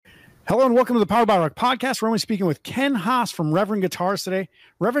Hello and welcome to the Powered by Rock podcast. We're only speaking with Ken Haas from Reverend Guitars today.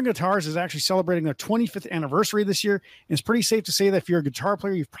 Reverend Guitars is actually celebrating their 25th anniversary this year. And it's pretty safe to say that if you're a guitar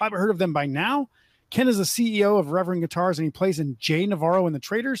player, you've probably heard of them by now. Ken is the CEO of Reverend Guitars, and he plays in Jay Navarro and the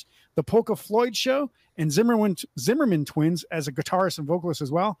Traders, the Polka Floyd Show, and Zimmerman Twins as a guitarist and vocalist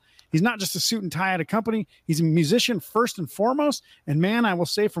as well. He's not just a suit and tie at a company. He's a musician first and foremost. And man, I will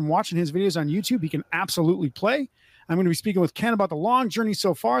say from watching his videos on YouTube, he can absolutely play. I'm going to be speaking with Ken about the long journey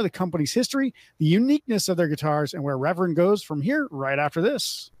so far, the company's history, the uniqueness of their guitars, and where Reverend goes from here right after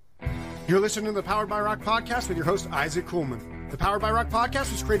this. You're listening to the Powered by Rock podcast with your host, Isaac Kuhlman. The Powered by Rock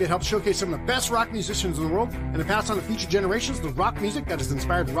podcast was created to help showcase some of the best rock musicians in the world and to pass on to future generations the rock music that has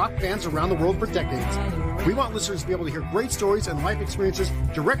inspired rock fans around the world for decades. We want listeners to be able to hear great stories and life experiences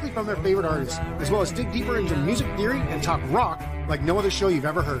directly from their favorite artists, as well as dig deeper into music theory and talk rock like no other show you've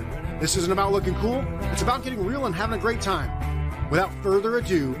ever heard. This isn't about looking cool. It's about getting real and having a great time. Without further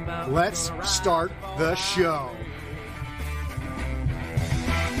ado, let's start the show.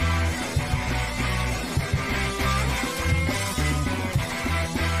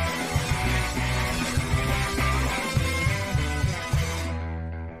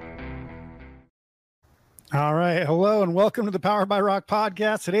 All right. Hello and welcome to the Powered by Rock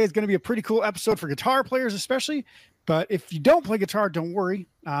podcast. Today is going to be a pretty cool episode for guitar players, especially. But if you don't play guitar, don't worry.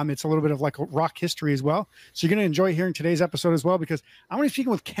 It's a little bit of like rock history as well. So you're going to enjoy hearing today's episode as well, because I'm going to be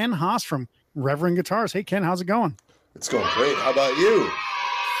speaking with Ken Haas from Reverend Guitars. Hey, Ken, how's it going? It's going great. How about you?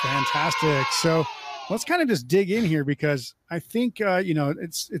 Fantastic. So let's kind of just dig in here, because I think,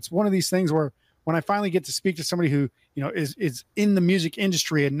 it's one of these things where when I finally get to speak to somebody who, is in the music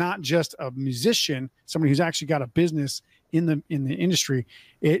industry and not just a musician, somebody who's actually got a business in the industry,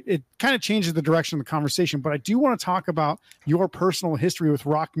 it kind of changes the direction of the conversation. But I do want to talk about your personal history with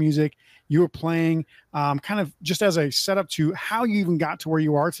rock music. You were playing kind of just as a setup to how you even got to where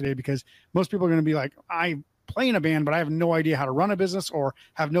you are today, because most people are going to be like, I play in a band, but I have no idea how to run a business or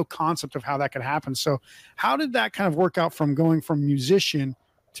have no concept of how that could happen. So how did that kind of work out from going from musician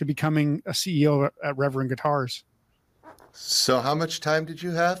to becoming a CEO at Reverend Guitars? So how much time did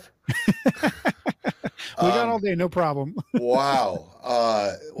you have? We got all day, no problem. Wow.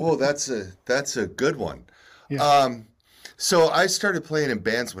 Well, that's a good one. Yeah. So I started playing in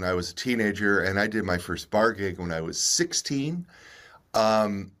bands when I was a teenager, and I did my first bar gig when I was 16.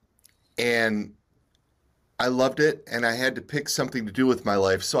 And I loved it, and I had to pick something to do with my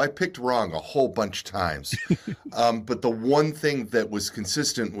life. So I picked wrong a whole bunch of times. But the one thing that was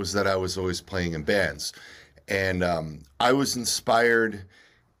consistent was that I was always playing in bands. And I was inspired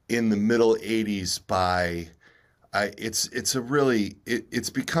in the middle 80s by, it's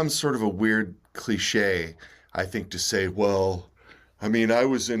become sort of a weird cliche, I think, to say, well, I mean, I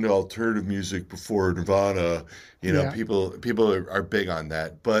was into alternative music before Nirvana. People are big on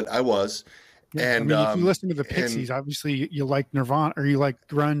that, but I was. Yeah, and if you listen to the Pixies, obviously you like Nirvana, or you like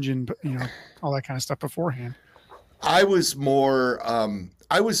grunge and all that kind of stuff beforehand. I was more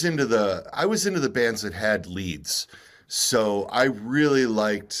I was into the bands that had leads. So I really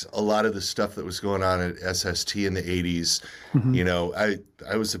liked a lot of the stuff that was going on at SST in the 80s. Mm-hmm.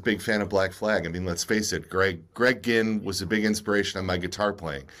 I was a big fan of Black Flag. I mean, let's face it, Greg Ginn was a big inspiration on my guitar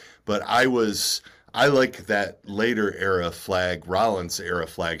playing. But I like that later era Flag, Rollins era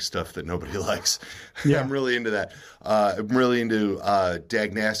Flag stuff that nobody likes. Yeah. I'm really into that. I'm really into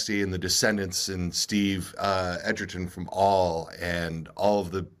Dag Nasty and the Descendants and Steve Edgerton from All, and all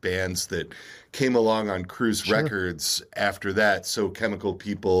of the bands that came along on Cruise Records after that. So Chemical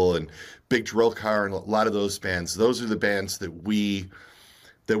People and Big Drill Car and a lot of those bands. Those are the bands that we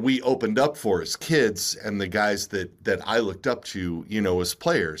opened up for as kids, and the guys that I looked up to, as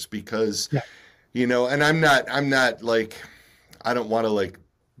players, because and I'm not like, I don't want to like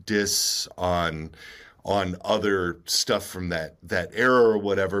diss on other stuff from that era or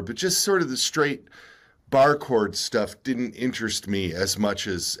whatever, but just sort of the straight bar chord stuff didn't interest me as much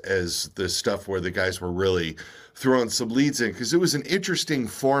as the stuff where the guys were really throwing some leads in, because it was an interesting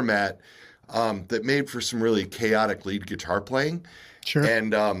format that made for some really chaotic lead guitar playing. Sure.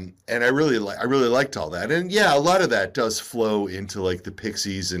 And I really liked all that. And yeah, a lot of that does flow into like the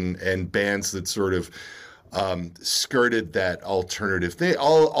Pixies and bands that sort of skirted that alternative thing,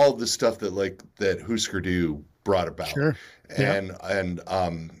 all the stuff that Husker Du brought about. Sure. And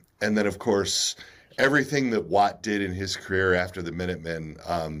then of course everything that Watt did in his career after the Minutemen.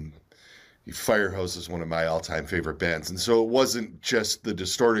 Firehose is one of my all-time favorite bands. And so it wasn't just the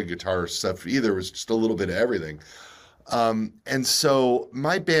distorted guitar stuff either, it was just a little bit of everything. And so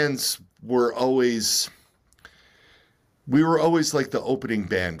my bands were always like the opening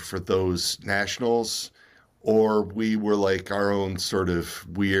band for those nationals, or we were like our own sort of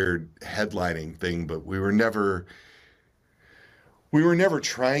weird headlining thing, but we were never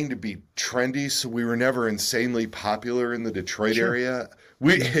trying to be trendy, so we were never insanely popular in the Detroit area.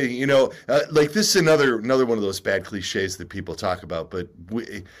 We, like this is another one of those bad cliches that people talk about, but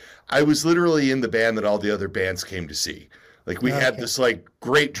I was literally in the band that all the other bands came to see. Like we had this like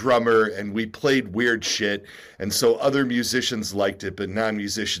great drummer and we played weird shit. And so other musicians liked it, but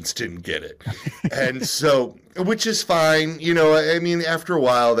non-musicians didn't get it. And so, which is fine. I mean, after a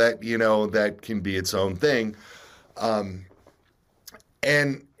while that, that can be its own thing.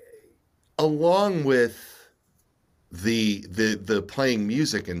 And along with the playing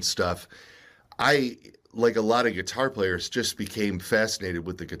music and stuff, I, like a lot of guitar players, just became fascinated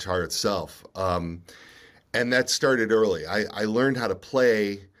with the guitar itself. And that started early. I learned how to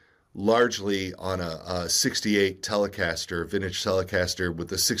play largely on a 68 Telecaster, vintage Telecaster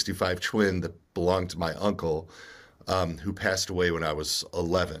with a 65 twin that belonged to my uncle, who passed away when I was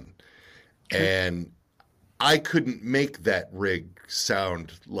 11. And I couldn't make that rig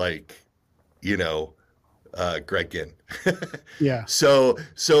sound like, Greg Ginn. Yeah. So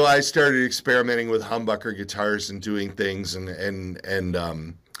I started experimenting with humbucker guitars and doing things, and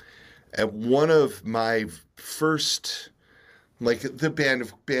at one of my first, like the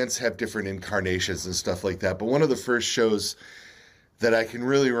bands have different incarnations and stuff like that, but one of the first shows that I can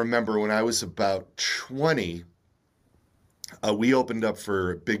really remember when I was about 20, we opened up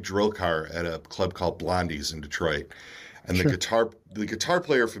for Big Drill Car at a club called Blondie's in Detroit. And the guitar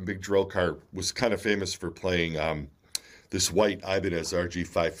player from Big Drill Car was kind of famous for playing this white Ibanez RG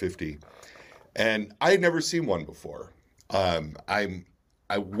 550. And I had never seen one before.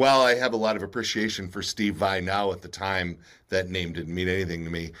 While I have a lot of appreciation for Steve Vai now, at the time, that name didn't mean anything to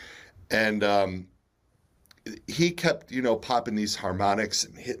me. And he kept, popping these harmonics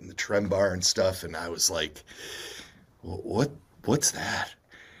and hitting the trem bar and stuff. And I was like, what's that?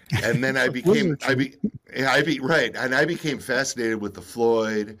 And then I became fascinated with the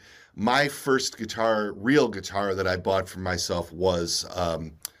Floyd. My first real guitar that I bought for myself was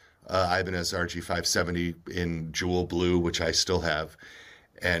Ibanez RG 570 in Jewel Blue, which I still have.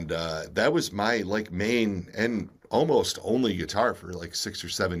 And that was my main and almost only guitar for 6 or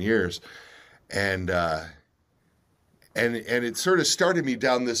 7 years. And it sort of started me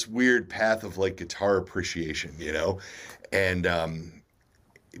down this weird path of guitar appreciation, and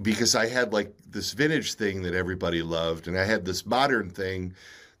because I had this vintage thing that everybody loved, and I had this modern thing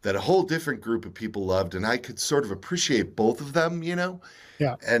that a whole different group of people loved, and I could sort of appreciate both of them,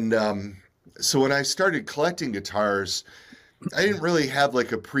 Yeah. And so when I started collecting guitars, I didn't really have a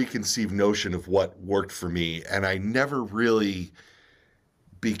preconceived notion of what worked for me, and I never really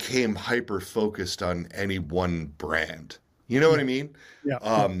became hyper focused on any one brand. You know what I mean?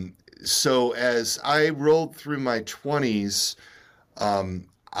 Yeah. So as I rolled through my 20s,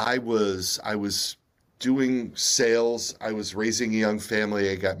 I was doing sales. I was raising a young family.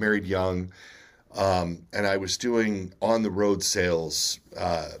 I got married young, and I was doing on the road sales,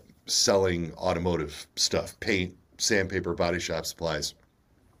 selling automotive stuff, paint, sandpaper, body shop supplies.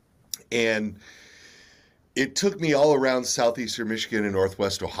 And it took me all around southeastern Michigan and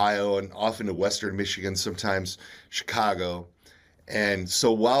northwest Ohio, and off into western Michigan, sometimes Chicago. And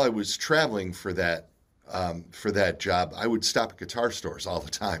so while I was traveling for that job, I would stop at guitar stores all the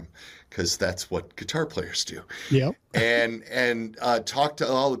time, because that's what guitar players do. Yeah. And talk to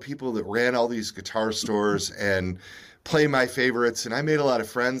all the people that ran all these guitar stores and play my favorites. And I made a lot of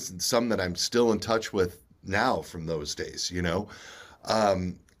friends, and some that I'm still in touch with now from those days,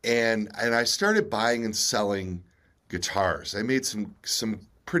 And I started buying and selling guitars. I made some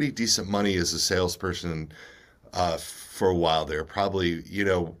pretty decent money as a salesperson for a while there. Probably,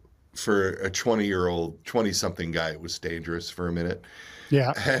 for a 20-something guy, it was dangerous for a minute.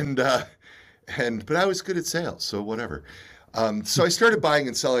 Yeah. But I was good at sales, so whatever. So I started buying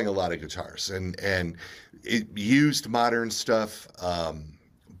and selling a lot of guitars, and it used modern stuff,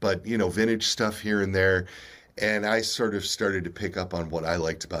 but vintage stuff here and there. And I sort of started to pick up on what I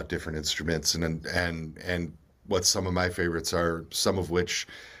liked about different instruments, and what some of my favorites are, some of which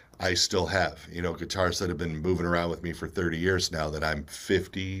I still have. Guitars that have been moving around with me for 30 years now that I'm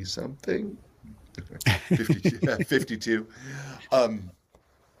 50-something, 52.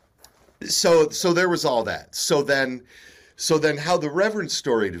 So there was all that. So then how the Reverend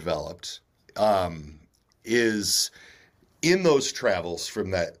story developed is in those travels from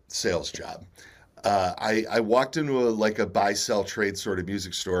that sales job. I walked into a buy-sell trade sort of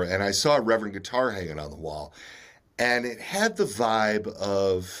music store, and I saw a Reverend guitar hanging on the wall. And it had the vibe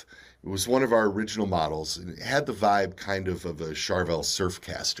of, it was one of our original models, and it had the vibe kind of a Charvel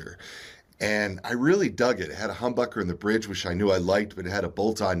Surfcaster. And I really dug it. It had a humbucker in the bridge, which I knew I liked, but it had a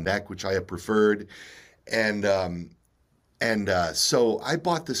bolt-on neck, which I had preferred. And so I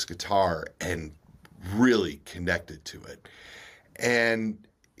bought this guitar and really connected to it. And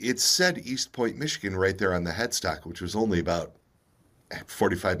it said East Point, Michigan right there on the headstock, which was only about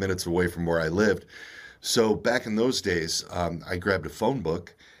 45 minutes away from where I lived. So back in those days, I grabbed a phone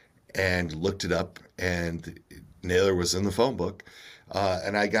book and looked it up, and Naylor was in the phone book.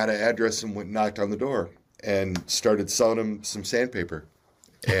 And I got an address and went and knocked on the door and started selling him some sandpaper.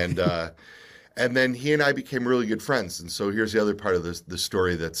 And and then he and I became really good friends. And so here's the other part of the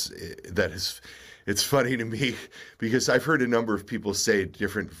story it's funny to me because I've heard a number of people say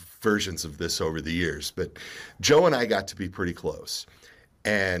different versions of this over the years. But Joe and I got to be pretty close.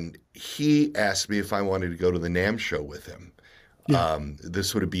 And he asked me if I wanted to go to the NAMM show with him. Yeah.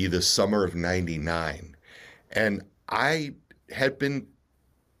 This would be the summer of '99. And I had been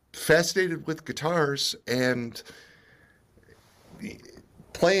fascinated with guitars and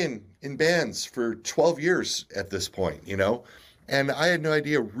playing in bands for 12 years at this point, you know? And I had no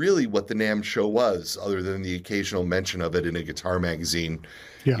idea really what the NAMM show was, other than the occasional mention of it in a guitar magazine,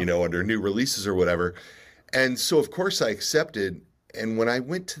 you know, under new releases or whatever. And so, of course, I accepted. And when I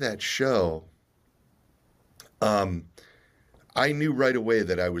went to that show, I knew right away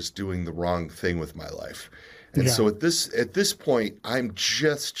that I was doing the wrong thing with my life. And so at this point, I'm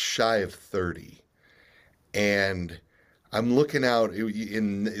just shy of 30. And I'm looking out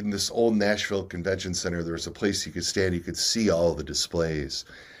in this old Nashville Convention Center. There was a place you could stand. You could see all the displays.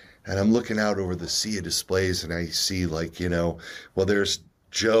 And I'm looking out over the sea of displays, and I see, like, you know, well, there's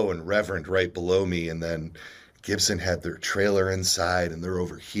Joe and Reverend right below me. And then Gibson had their trailer inside, and they're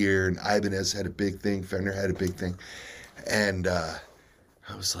over here. And Ibanez had a big thing. Fender had a big thing. And I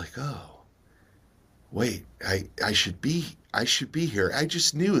was like, oh. Wait, I should be here. I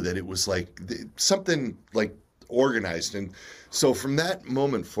just knew that it was like something like organized. And so from that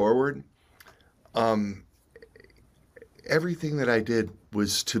moment forward, everything that I did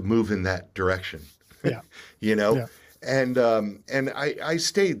was to move in that direction. Yeah. You know? Yeah. And I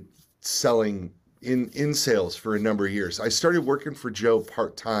stayed selling in sales for a number of years. I started working for Joe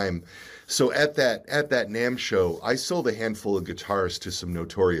part-time. So at that NAMM show, I sold a handful of guitars to some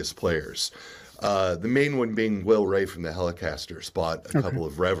notorious players. The main one being Will Ray from the Helicasters bought a couple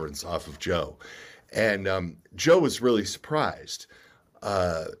of Reverends off of Joe. And Joe was really surprised.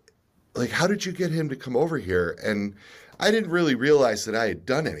 Like, how did you get him to come over here? And I didn't really realize that I had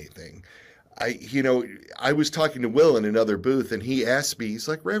done anything. I was talking to Will in another booth, and he asked me, he's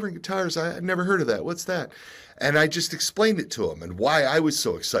like, Reverend Guitars, I've never heard of that. What's that? And I just explained it to him and why I was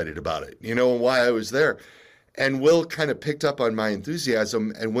so excited about it, you know, and why I was there. And Will kind of picked up on my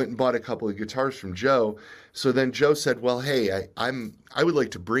enthusiasm and went and bought a couple of guitars from Joe. So then Joe said, well, hey, I would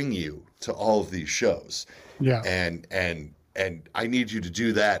like to bring you to all of these shows. Yeah. And I need you to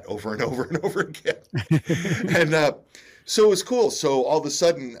do that over and over and over again. And so it was cool. So all of a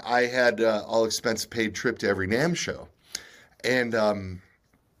sudden I had all expense paid trip to every NAMM show. And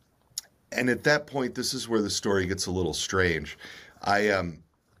at that point, this is where the story gets a little strange. I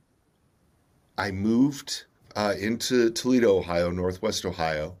moved into Toledo, Ohio, Northwest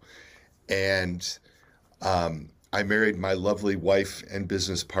Ohio, and I married my lovely wife and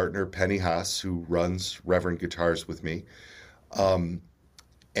business partner, Penny Haas, who runs Reverend Guitars with me.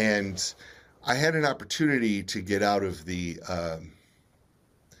 And I had an opportunity to get out of the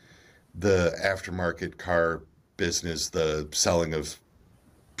aftermarket car business, the selling of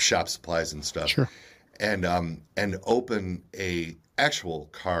shop supplies and stuff, sure. and open a actual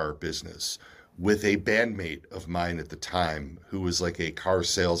car business with a bandmate of mine at the time who was like a car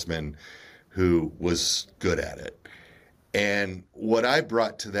salesman who was good at it. And what I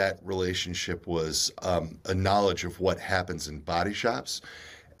brought to that relationship was a knowledge of what happens in body shops,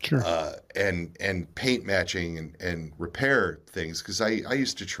 sure. And paint matching and repair things, because I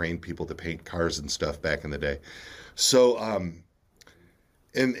used to train people to paint cars and stuff back in the day. So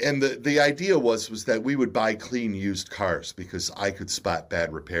and the idea was that we would buy clean used cars because I could spot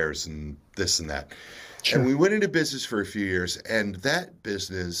bad repairs and this and that. Sure. And we went into business for a few years, and that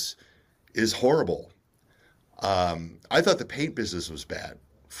business is horrible. I thought the paint business was bad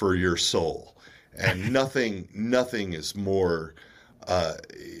for your soul, and nothing is more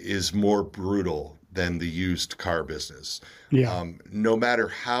brutal than the used car business. Yeah. No matter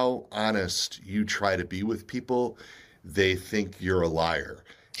how honest you try to be with people, they think you're a liar.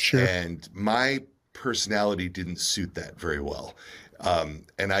 Sure. And my personality didn't suit that very well.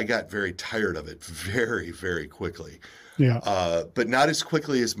 And I got very tired of it very, very quickly. Yeah. But not as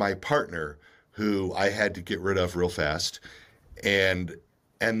quickly as my partner, who I had to get rid of real fast. And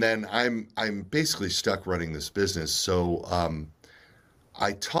And then I'm basically stuck running this business. So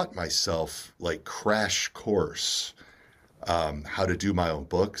I taught myself like crash course how to do my own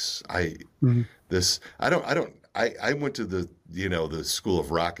books. I went to the school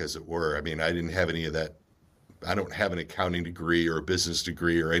of rock, as it were. I mean, I didn't have any of that. I don't have an accounting degree or a business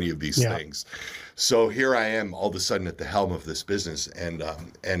degree or any of these things. So here I am all of a sudden at the helm of this business, and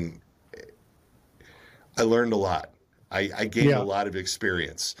I learned a lot. I gained a lot of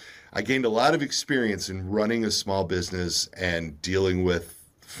experience. I gained a lot of experience in running a small business and dealing with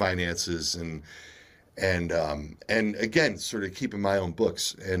finances and again, sort of keeping my own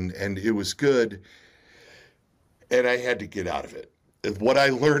books, and it was good. And I had to get out of it. What I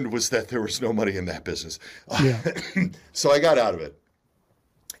learned was that there was no money in that business. So I got out of it.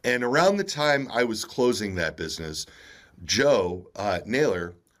 And around the time I was closing that business, Joe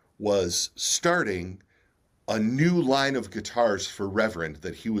Naylor was starting a new line of guitars for Reverend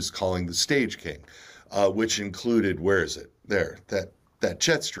that he was calling the Stage King, which included, where is it? There, that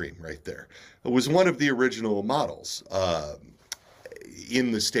Jetstream right there. It was one of the original models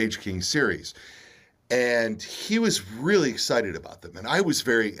in the Stage King series. And he was really excited about them. And I was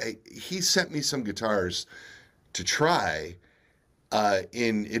he sent me some guitars to try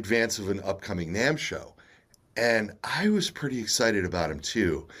in advance of an upcoming NAMM show. And I was pretty excited about him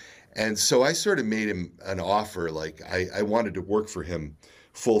too. And so I sort of made him an offer, like I wanted to work for him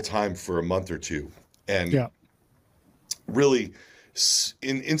full time for a month or two. And really,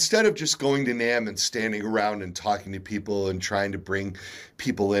 instead of just going to NAMM and standing around and talking to people and trying to bring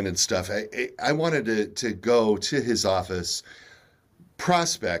people in and stuff, I wanted to go to his office,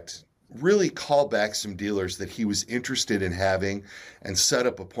 prospect, really call back some dealers that he was interested in having, and set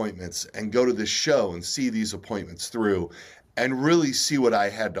up appointments and go to this show and see these appointments through and really see what I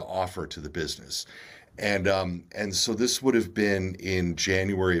had to offer to the business. And so this would have been in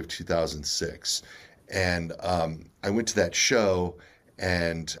January of 2006. And I went to that show,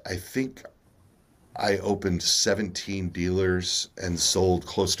 and I think I opened 17 dealers and sold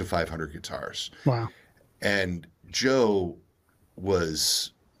close to 500 guitars. Wow. And Joe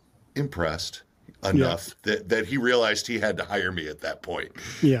was impressed enough that he realized he had to hire me at that point.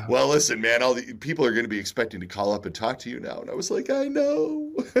 Yeah. Well, listen, man, all the people are going to be expecting to call up and talk to you now. And I was like, I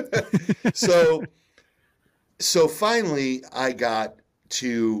know. So finally I got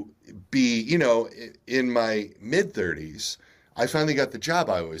to be, in my mid 30s, I finally got the job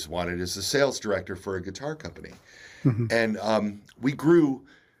I always wanted as the sales director for a guitar company. Mm-hmm. And we grew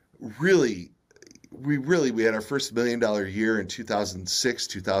we had our first $1 million year in 2006,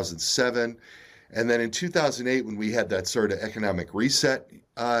 2007. And then in 2008, when we had that sort of economic reset,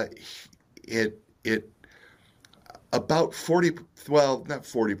 it about 40, well, not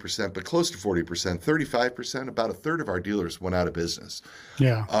 40%, but close to 40%, 35%, about a third of our dealers went out of business.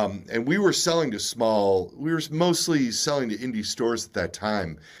 Yeah. And we were we were mostly selling to indie stores at that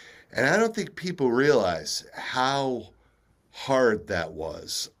time. And I don't think people realize how hard that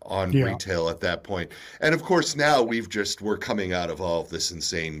was on retail at that point. And of course, now we're coming out of all of this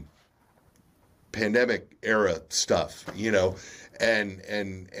insane pandemic era stuff, and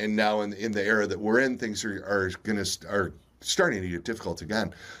now in the era that we're in, things are starting to get difficult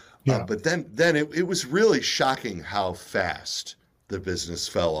again. Yeah. But then it was really shocking how fast the business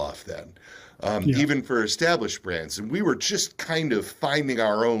fell off then, even for established brands. And we were just kind of finding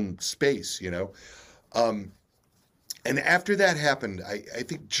our own space, and after that happened, I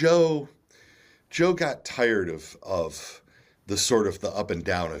think Joe got tired of the sort of the up and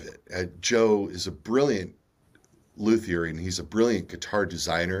down of it. Joe is a brilliant luthier, and he's a brilliant guitar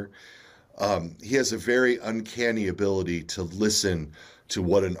designer. He has a very uncanny ability to listen to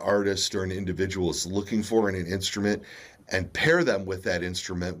what an artist or an individual is looking for in an instrument and pair them with that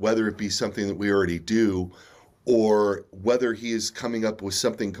instrument, whether it be something that we already do or whether he is coming up with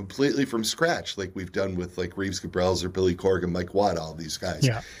something completely from scratch, like we've done with like Reeves Gabrels or Billy Corgan, Mike Watt, all these guys.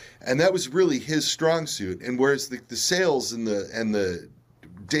 Yeah. And that was really his strong suit. And whereas the sales and the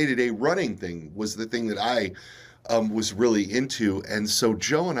day-to-day running thing was the thing that I was really into. And so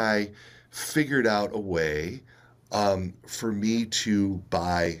Joe and I figured out a way for me to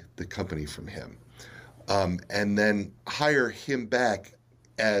buy the company from him, and then hire him back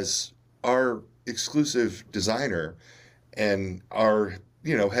as our exclusive designer and our,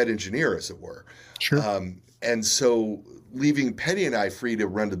 head engineer, as it were. Sure. And so leaving Penny and I free to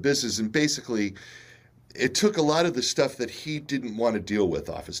run the business, and basically it took a lot of the stuff that he didn't want to deal with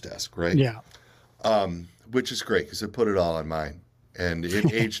off his desk, right? Yeah. Which is great because it put it all on mine, and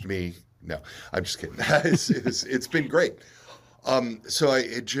it aged me. No, I'm just kidding. It's been great. So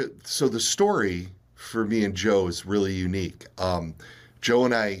the story for me and Joe is really unique. Joe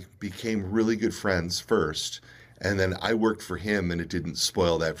and I became really good friends first, and then I worked for him, and it didn't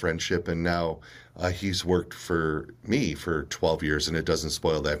spoil that friendship. And now he's worked for me for 12 years, and it doesn't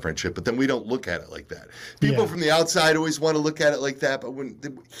spoil that friendship. But then we don't look at it like that. People from the outside always want to look at it like that, but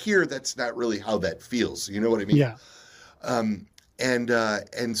here, that's not really how that feels. You know what I mean? Yeah.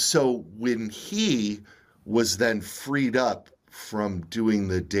 And so when he was then freed up from doing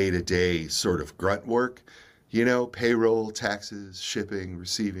the day-to-day sort of grunt work, you know, payroll, taxes, shipping,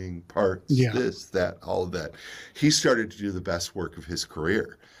 receiving, parts, this, that, all of that, he started to do the best work of his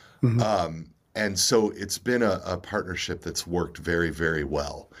career. Mm-hmm. And so it's been a partnership that's worked very, very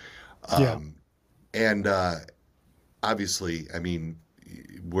well. And obviously, I mean,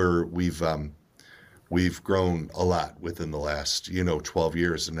 we've grown a lot within the last, 12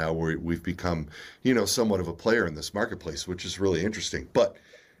 years, and now we've become, somewhat of a player in this marketplace, which is really interesting. But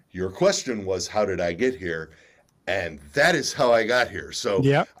your question was, how did I get here? And that is how I got here. So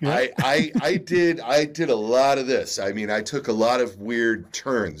I did a lot of this. I mean, I took a lot of weird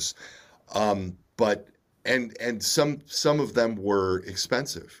turns, but some of them were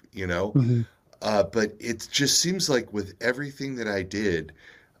expensive, Mm-hmm. But it just seems like with everything that I did,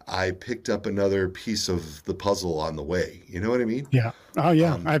 I picked up another piece of the puzzle on the way. You know what I mean? Yeah. Oh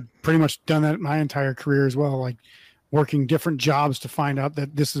yeah. I've pretty much done that my entire career as well. Like working different jobs to find out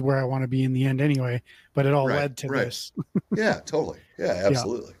that this is where I want to be in the end anyway, but it all led to this. Yeah, totally. Yeah,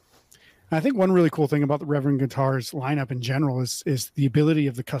 absolutely. Yeah. I think one really cool thing about the Reverend Guitars lineup in general is the ability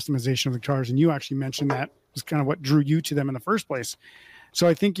of the customization of the guitars. And you actually mentioned that was kind of what drew you to them in the first place. So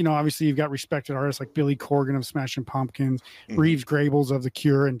I think, obviously you've got respected artists like Billy Corgan of Smashing Pumpkins, Reeves Grable's of The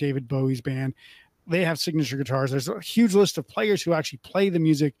Cure, and David Bowie's band. They have signature guitars. There's a huge list of players who actually play the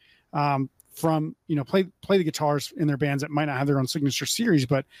music play the guitars in their bands that might not have their own signature series.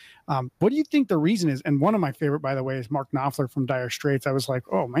 But what do you think the reason is? And one of my favorite, by the way, is Mark Knopfler from Dire Straits. I was like,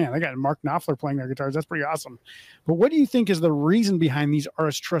 oh man, they got Mark Knopfler playing their guitars. That's pretty awesome. But what do you think is the reason behind these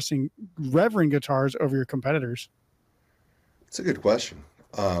artists trusting Reverend guitars over your competitors? It's a good question.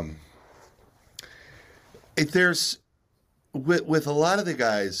 There's with a lot of the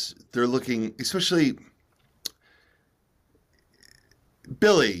guys, they're looking, especially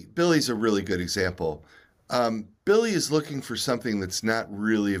Billy. Billy's a really good example. Billy is looking for something that's not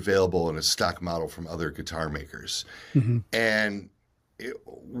really available in a stock model from other guitar makers. Mm-hmm. And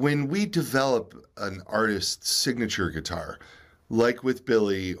when we develop an artist's signature guitar, like with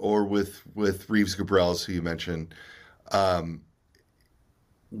Billy or with Reeves Gabrels, who you mentioned,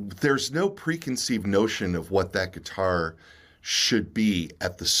 there's no preconceived notion of what that guitar should be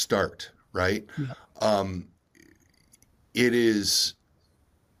at the start, right? Yeah. It is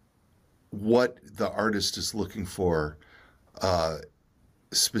what the artist is looking for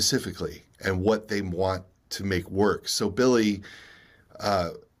specifically and what they want to make work. So Billy,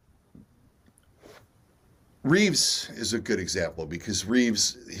 Reeves is a good example because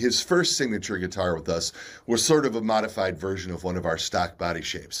Reeves, his first signature guitar with us was sort of a modified version of one of our stock body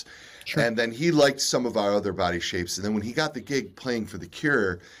shapes. Sure. And then he liked some of our other body shapes. And then when he got the gig playing for The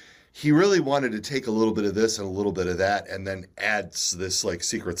Cure, he really wanted to take a little bit of this and a little bit of that and then adds this like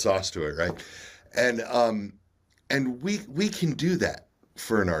secret sauce to it, right? And we can do that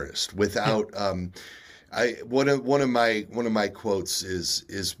for an artist without one of my quotes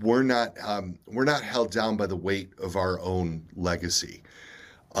is we're not held down by the weight of our own legacy.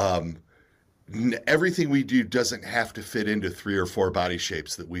 Everything we do doesn't have to fit into 3 or 4 body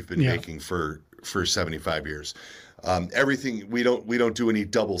shapes that we've been making for 75 years. Everything we don't do any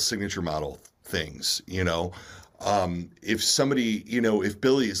double signature model things. If somebody, if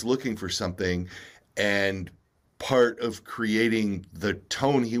Billy is looking for something and part of creating the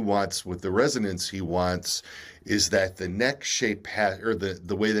tone he wants with the resonance he wants is that the neck shape or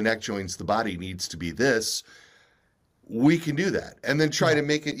the way the neck joins the body needs to be this, we can do that and then try to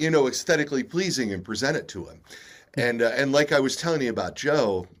make it, aesthetically pleasing and present it to him. And like I was telling you about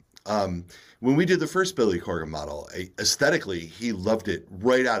Joe, when we did the first Billy Corgan model, aesthetically, he loved it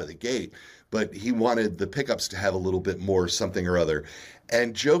right out of the gate, but he wanted the pickups to have a little bit more something or other.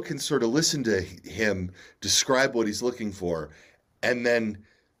 And Joe can sort of listen to him describe what he's looking for and then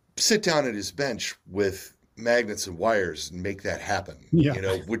sit down at his bench with magnets and wires and make that happen,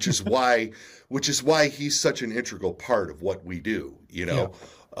 which is why he's such an integral part of what we do,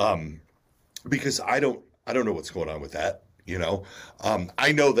 because I don't know what's going on with that.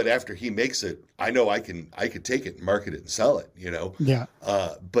 I know that after he makes it, I know I could take it and market it and sell it, Yeah.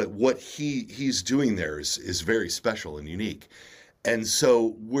 But what he's doing there is very special and unique. And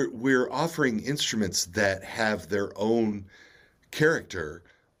so we're offering instruments that have their own character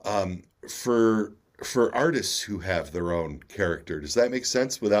for for artists who have their own character. Does that make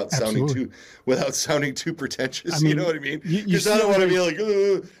sense without Absolutely. sounding too pretentious? I mean, you know what I mean? you Because I don't want to be like,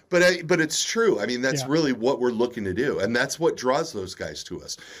 "Ugh," but it's true. I mean, that's Yeah. really what we're looking to do, and that's what draws those guys to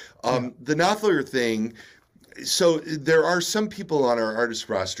us. The Knopfler thing. So there are some people on our artist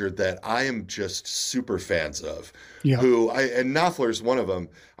roster that I am just super fans of. Yeah. And Knopfler is one of them.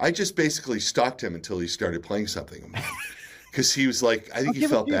 I just basically stalked him until he started playing something of mine. Because he was like, I think he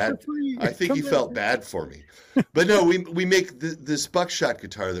felt bad. I think he felt bad for me. But no, we make this buckshot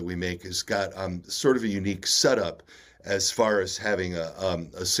guitar that we make has got sort of a unique setup as far as having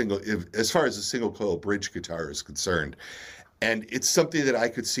a single coil bridge guitar is concerned. And it's something that I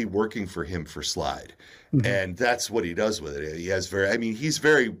could see working for him for slide. Mm-hmm. And that's what he does with it. He's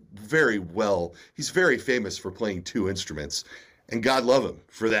very, very well, he's very famous for playing two instruments. And God love him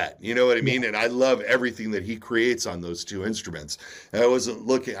for that. You know what I mean? And I love everything that he creates on those two instruments. And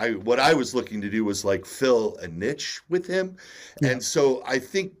what I was looking to do was like fill a niche with him. Yeah. And so I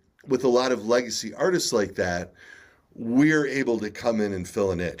think with a lot of legacy artists like that, we're able to come in and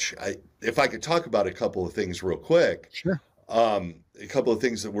fill a niche. If I could talk about a couple of things real quick. Sure. A couple of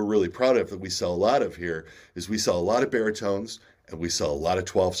things that we're really proud of that we sell a lot of here is we sell a lot of baritones and we sell a lot of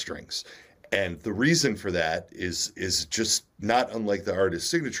 12 strings. And the reason for that is just not unlike the artist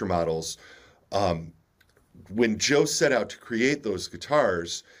signature models. When Joe set out to create those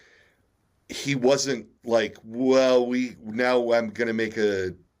guitars, he wasn't like, well, I'm going to make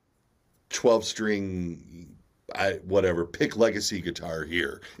a 12-string, pick legacy guitar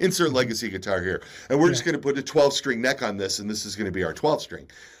here, insert legacy guitar here, and we're just going to put a 12-string neck on this, and this is going to be our 12-string.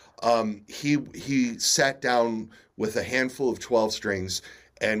 He sat down with a handful of 12 strings.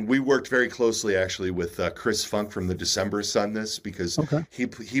 And we worked very closely, actually, with Chris Funk from the Decemberists on this because he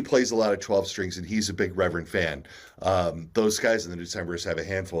plays a lot of 12 strings and he's a big Reverend fan. Those guys in the Decemberists have a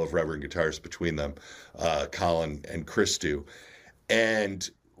handful of Reverend guitars between them, Colin and Chris do. And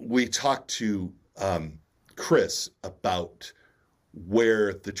we talked to Chris about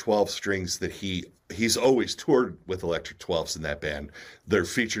where the 12 strings that he's always toured with electric 12s in that band. They're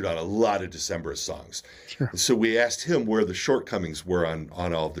featured on a lot of Decemberist songs. Sure. So we asked him where the shortcomings were on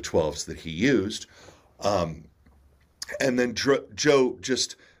all of the 12s that he used. And then Joe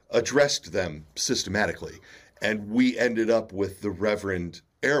just addressed them systematically. And we ended up with the Reverend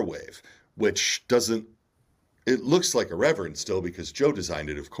Airwave, which it looks like a Reverend still because Joe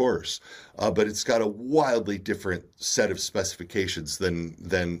designed it, of course, but it's got a wildly different set of specifications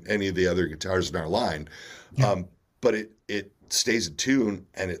than any of the other guitars in our line. Yeah. But it stays in tune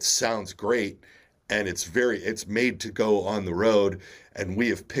and it sounds great, and it's made to go on the road, and we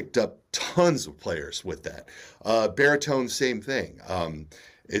have picked up tons of players with that. Baritone, same thing.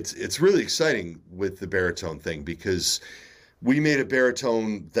 It's really exciting with the baritone thing because we made a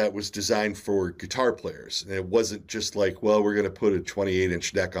baritone that was designed for guitar players. And it wasn't just like, well, we're going to put a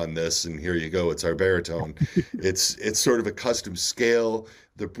 28-inch neck on this and here you go, it's our baritone. It's sort of a custom scale.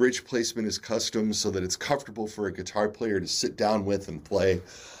 The bridge placement is custom so that it's comfortable for a guitar player to sit down with and play.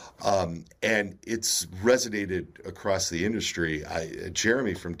 And it's resonated across the industry.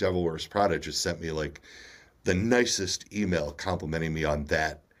 Jeremy from Devil Wears Prada just sent me like the nicest email complimenting me on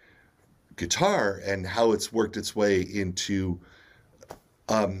that guitar and how it's worked its way into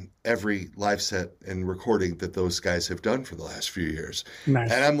every live set and recording that those guys have done for the last few years. Nice.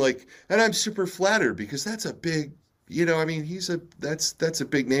 And I'm super flattered because that's a big, that's a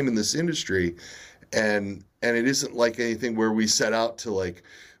big name in this industry. And it isn't like anything where we set out to like,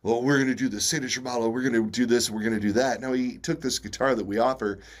 well, we're going to do the signature model, we're going to do this, we're going to do that. No, he took this guitar that we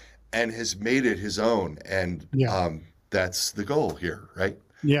offer and has made it his own. And that's the goal here, right?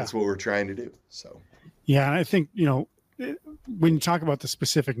 Yeah. That's what we're trying to do. So, yeah. And I think, when you talk about the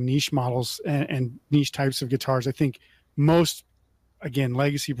specific niche models and niche types of guitars, I think most, again,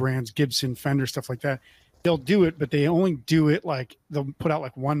 legacy brands, Gibson, Fender, stuff like that, they'll do it, but they only do it like they'll put out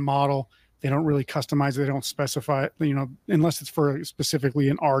like one model. They don't really customize it. They don't specify it, unless it's for specifically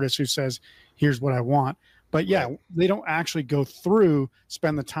an artist who says, here's what I want. But yeah, right. They don't actually go through,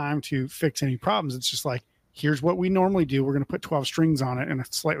 spend the time to fix any problems. It's just like, here's what we normally do. We're going to put 12 strings on it and a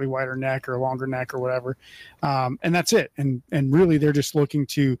slightly wider neck or a longer neck or whatever. And that's it. And really they're just looking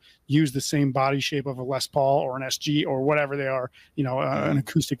to use the same body shape of a Les Paul or an SG or whatever they are, an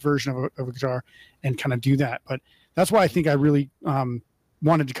acoustic version of a guitar and kind of do that. But that's why I think I really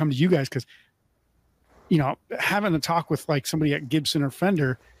wanted to come to you guys because, having a talk with like somebody at Gibson or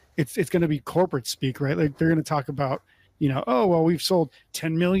Fender, it's going to be corporate speak, right? Like they're going to talk about, oh, well, we've sold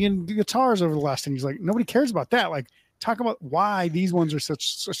 10 million guitars over the last 10 years. Like nobody cares about that. Like talk about why these ones are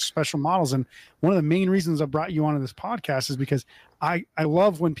such special models. And one of the main reasons I brought you onto this podcast is because I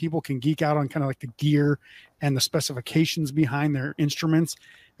love when people can geek out on kind of like the gear and the specifications behind their instruments.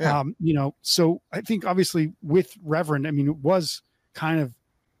 Yeah. So I think obviously with Reverend, I mean, it was kind of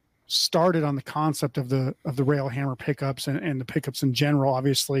started on the concept of the rail hammer pickups and the pickups in general,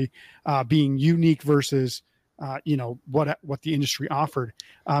 obviously being unique versus what the industry offered.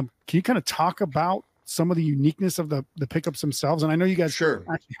 Can you kind of talk about some of the uniqueness of the pickups themselves? And I know you guys Sure.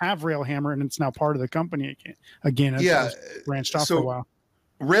 actually have rail hammer, and it's now part of the company again. It's branched off for a while.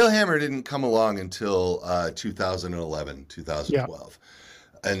 Railhammer didn't come along until 2011, 2012. Yeah.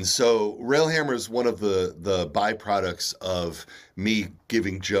 And so Railhammer is one of the byproducts of me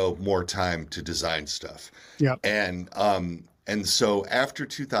giving Joe more time to design stuff. Yeah. And so after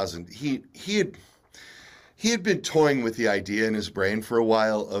 2000, he had been toying with the idea in his brain for a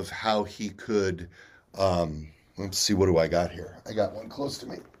while of how he could, let's see, what do I got here? I got one close to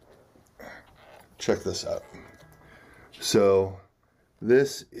me. Check this out. So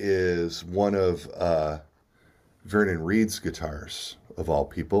this is one of Vernon Reed's guitars, of all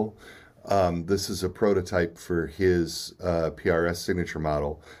people. This is a prototype for his PRS signature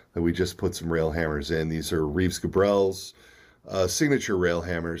model that we just put some rail hammers in. These are Reeves Gabrel's signature rail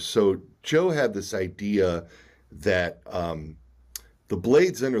hammers. So Joe had this idea that the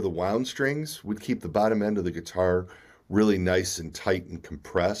blades under the wound strings would keep the bottom end of the guitar really nice and tight and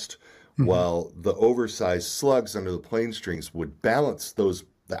compressed, while the oversized slugs under the plain strings would balance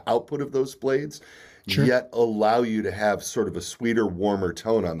the output of those blades, yet allow you to have sort of a sweeter, warmer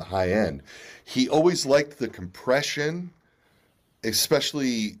tone on the high end. He always liked the compression,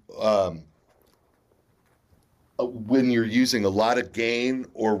 especially when you're using a lot of gain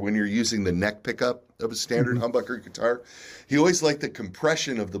or when you're using the neck pickup of a standard humbucker guitar. He always liked the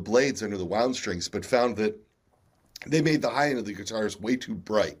compression of the blades under the wound strings, but found that they made the high end of the guitars way too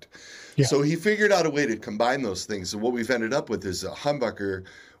bright. Yeah. So he figured out a way to combine those things. And what we've ended up with is a humbucker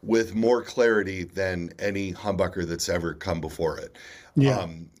with more clarity than any humbucker that's ever come before it. Yeah.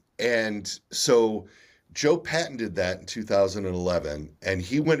 And so Joe patented that in 2011, and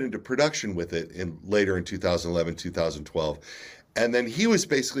he went into production with it later in 2011, 2012. And then he was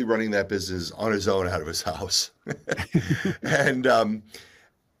basically running that business on his own out of his house. And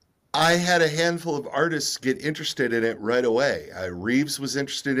I had a handful of artists get interested in it right away. Reeves was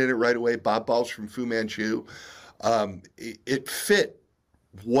interested in it right away. Bob Balch from Fu Manchu. It fit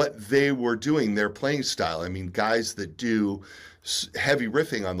what they were doing, their playing style. I mean, guys that do heavy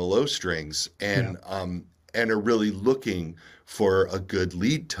riffing on the low strings and are really looking for a good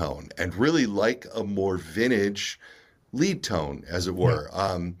lead tone and really like a more vintage lead tone, as it were,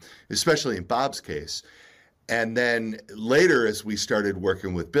 especially in Bob's case. And then later, as we started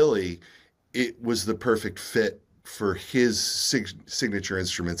working with Billy, it was the perfect fit for his signature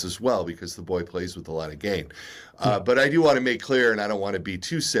instruments as well, because the boy plays with a lot of gain. But I do want to make clear, and I don't want to be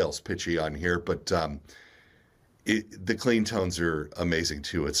too sales pitchy on here, but the clean tones are amazing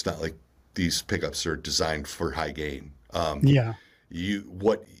too. It's not like these pickups are designed for high gain.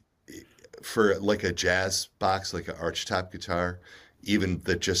 For like a jazz box, like an archtop guitar, even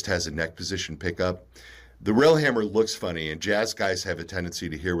that just has a neck position pickup, the rail hammer looks funny, and jazz guys have a tendency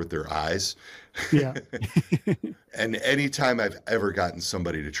to hear with their eyes. Yeah. And anytime I've ever gotten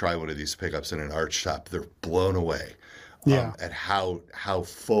somebody to try one of these pickups in an archtop, they're blown away at how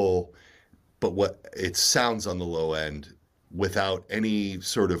full, but what it sounds on the low end without any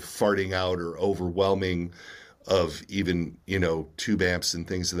sort of farting out or overwhelming of even, tube amps and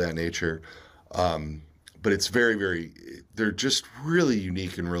things of that nature. But it's very, very, they're just really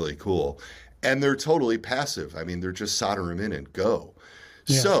unique and really cool. And they're totally passive. I mean, they're just solder them in and go.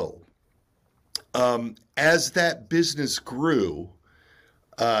 Yeah. So as that business grew,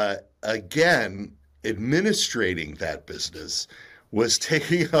 again, administrating that business was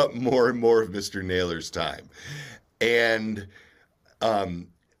taking up more and more of Mr. Naylor's time. And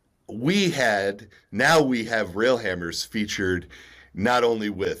we have rail hammers featured not only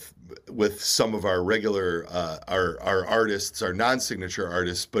with some of our regular our artists, our non-signature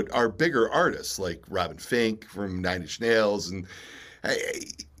artists, but our bigger artists like Robin Fink from Nine Inch Nails, and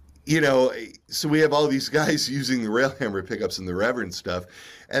so we have all these guys using the rail hammer pickups and the Reverend stuff,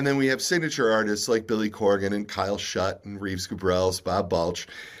 and then we have signature artists like Billy Corgan and Kyle Shutt and Reeves Gabrels, Bob Balch.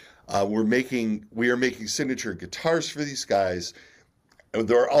 We are making signature guitars for these guys. And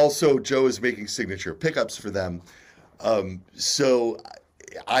Joe is making signature pickups for them. So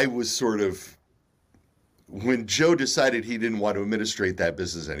I was sort of, when Joe decided he didn't want to administrate that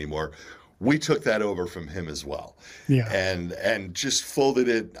business anymore, we took that over from him as well. Yeah. And just folded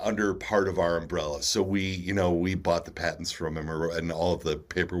it under part of our umbrella. So we bought the patents from him and all of the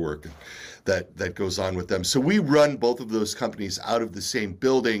paperwork that goes on with them. So we run both of those companies out of the same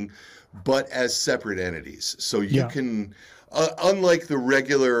building, but as separate entities. So you can, unlike the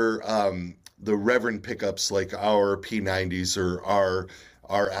regular, the Reverend pickups like our P90s or our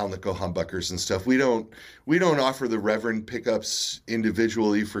Alnico humbuckers and stuff, we don't offer the Reverend pickups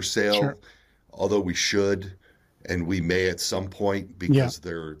individually for sale, Sure. although we should, and we may at some point because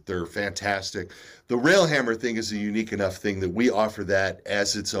they're fantastic. The Railhammer thing is a unique enough thing that we offer that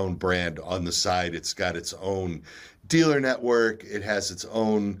as its own brand on the side. It's got its own dealer network. It has its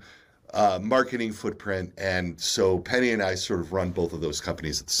own marketing footprint, and so Penny and I sort of run both of those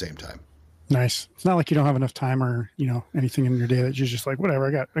companies at the same time. Nice. It's not like you don't have enough time or, anything in your day that you're just like, whatever,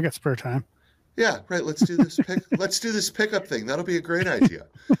 I got spare time. Yeah, right. Let's do this let's do this pickup thing. That'll be a great idea.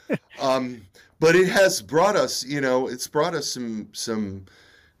 But it has brought us, it's brought us some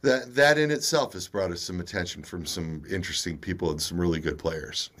that in itself has brought us some attention from some interesting people and some really good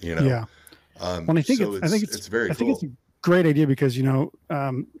players, Yeah. Well, I think it's very cool. I think it's a great idea because,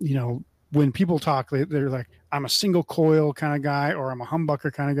 when people talk, they're like, I'm a single coil kind of guy, or I'm a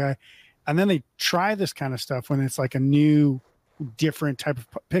humbucker kind of guy. And then they try this kind of stuff when it's like a new, different type of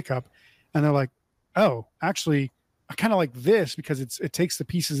pickup. And they're like, oh, actually, I kind of like this because it takes the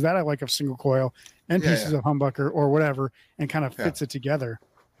pieces that I like of single coil and pieces of humbucker or whatever and kind of fits it together.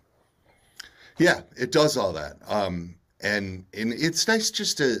 Yeah, it does all that. And it's nice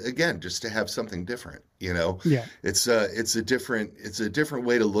just to have something different, Yeah. It's a different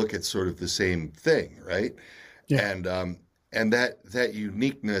way to look at sort of the same thing, right? Yeah. And that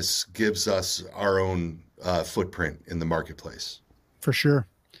uniqueness gives us our own footprint in the marketplace. For sure.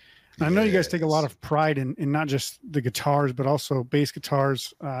 And I know you guys take a lot of pride in not just the guitars, but also bass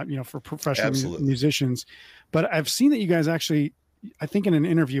guitars, for professional musicians. But I've seen that you guys actually, I think in an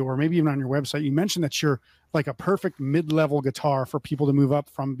interview or maybe even on your website, you mentioned that you're like a perfect mid-level guitar for people to move up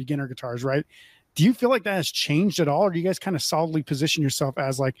from beginner guitars, right? Do you feel like that has changed at all? Or do you guys kind of solidly position yourself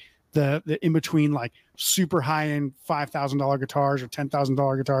as like the in-between, like super high-end $5,000 guitars or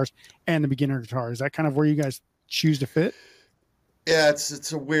 $10,000 guitars and the beginner guitar? Is that kind of where you guys choose to fit? Yeah,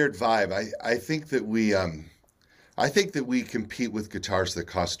 it's a weird vibe. I think that we compete with guitars that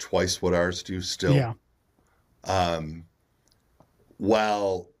cost twice what ours do still. Yeah.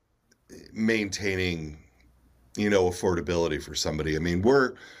 While maintaining, affordability for somebody. I mean,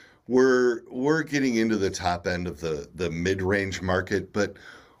 we're getting into the top end of the mid-range market, but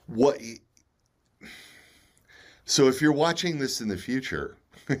so if you're watching this in the future,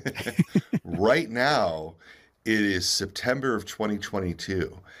 right now, it is September of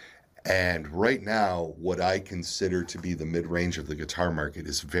 2022. And right now, what I consider to be the mid-range of the guitar market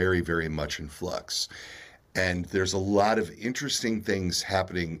is very, very much in flux. And there's a lot of interesting things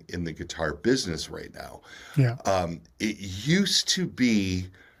happening in the guitar business right now. Yeah. It used to be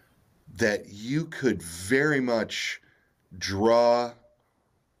that you could very much draw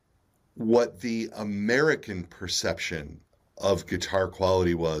what the American perception of guitar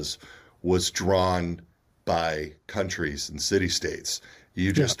quality was drawn by countries and city-states.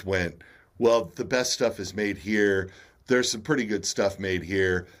 You just went, well, the best stuff is made here. There's some pretty good stuff made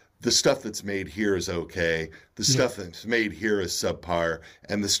here. The stuff that's made here is okay. The stuff that's made here is subpar.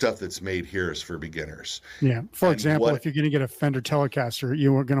 And the stuff that's made here is for beginners. Yeah. For example, if you're going to get a Fender Telecaster,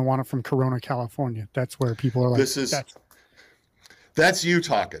 you are going to want it from Corona, California. That's where people are like, that's you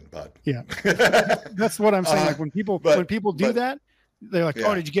talking, bud. Yeah. That's what I'm saying. Like when people do that, they're like,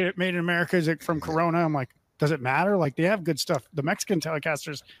 oh, did you get it made in America? Is it from Corona? I'm like, does it matter? Like they have good stuff. The Mexican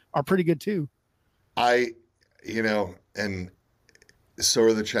Telecasters are pretty good too. And so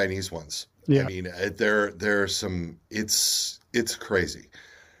are the Chinese ones. Yeah. I mean, there are some, it's crazy.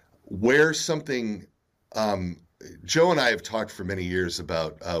 Where something, Joe and I have talked for many years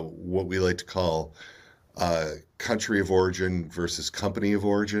about what we like to call country of origin versus company of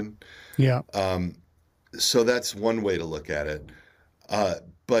origin. Yeah. So that's one way to look at it.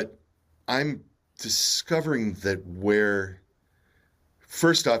 But I'm discovering that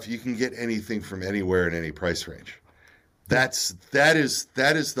first off, you can get anything from anywhere in any price range. That is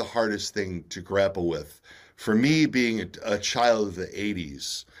the hardest thing to grapple with. For me, being a child of the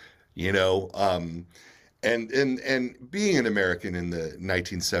 80s, and being an American in the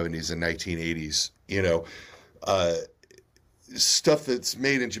 1970s and 1980s, stuff that's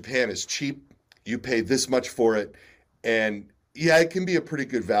made in Japan is cheap. You pay this much for it. And yeah, it can be a pretty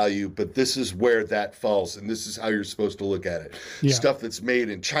good value, but this is where that falls. And this is how you're supposed to look at it. Yeah. Stuff that's made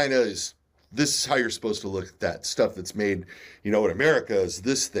in China this is how you're supposed to look at that. Stuff that's made, in America is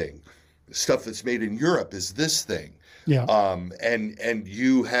this thing. stuff that's made in Europe is this thing. Yeah. And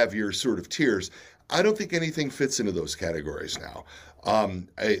you have your sort of tiers. I don't think anything fits into those categories now.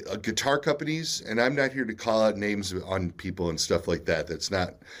 Guitar companies, and I'm not here to call out names on people and stuff like that.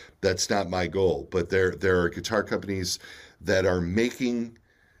 That's not my goal. But there are guitar companies that are making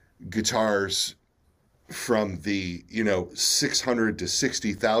guitars from the $600,000 to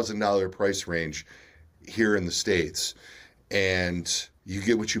 $60,000 price range here in the States, and you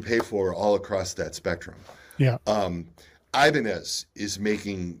get what you pay for all across that spectrum. Yeah. Ibanez is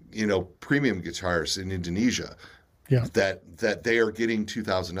making premium guitars in Indonesia. Yeah. That they are getting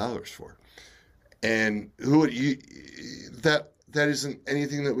 $2,000 for, and that isn't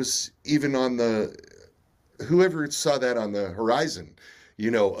anything that was even on whoever saw that on the horizon,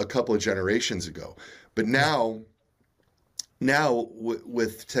 a couple of generations ago. But now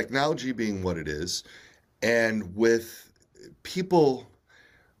with technology being what it is, and with people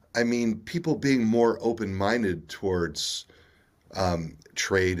being more open-minded towards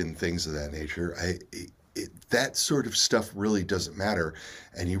trade and things of that nature, that sort of stuff really doesn't matter.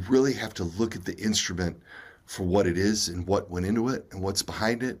 And you really have to look at the instrument for what it is and what went into it and what's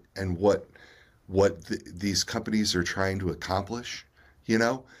behind it and what these companies are trying to accomplish,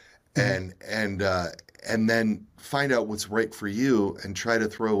 and then find out what's right for you and try to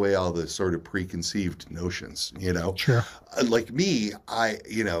throw away all the sort of preconceived notions, Sure. Like me, I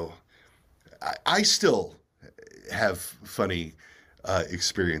still have funny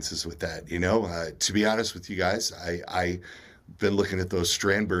experiences with that, to be honest with you guys. I've been looking at those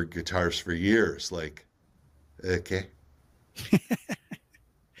Strandberg guitars for years, like, okay,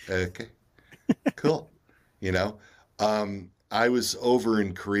 cool. I was over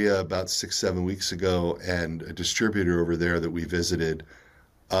in Korea about 6-7 weeks ago, and a distributor over there that we visited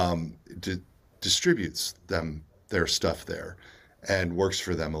distributes their stuff there and works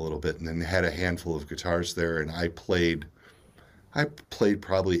for them a little bit, and then had a handful of guitars there, and I played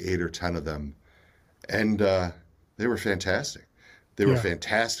probably 8 or 10 of them, and they were fantastic. They were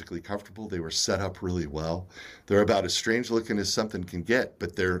fantastically comfortable. They were set up really well. They're about as strange looking as something can get,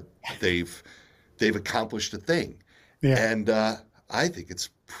 but they've accomplished a thing. Yeah. And I think it's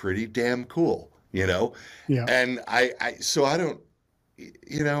pretty damn cool, Yeah. And so I don't,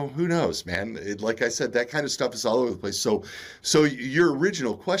 who knows, man? Like I said, that kind of stuff is all over the place. So your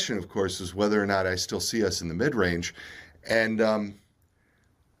original question, of course, is whether or not I still see us in the mid-range. And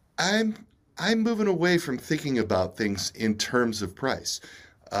I'm moving away from thinking about things in terms of price.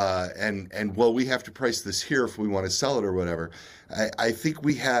 And well, we have to price this here if we want to sell it or whatever. I think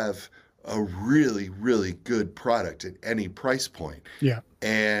we have a really, really good product at any price point. Yeah.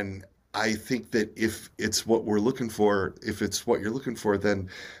 And I think that if it's what you're looking for, then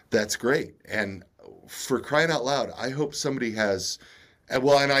that's great. And for crying out loud, I hope somebody has,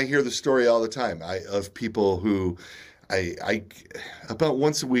 and I hear the story all the time of people who, I about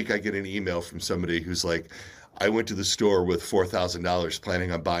once a week I get an email from somebody who's like, I went to the store with $4,000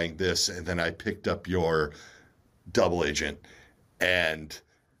 planning on buying this, and then I picked up your double agent, and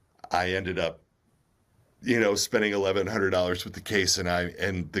I ended up, spending $1,100 with the case,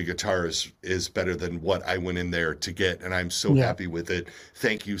 and the guitar is better than what I went in there to get, and I'm so happy with it.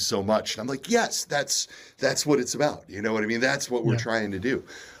 Thank you so much. And I'm like, yes, that's what it's about. You know what I mean? That's what we're trying to do.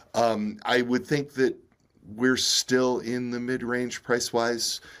 I would think that we're still in the mid-range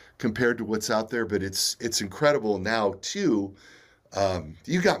price-wise compared to what's out there, but it's incredible now too.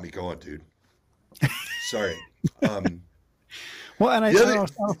 You got me going, dude. Sorry. Well, and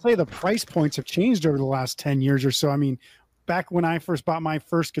I'll say the price points have changed over the last 10 years or so. I mean, back when I first bought my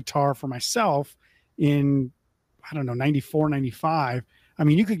first guitar for myself in, 94, 95, I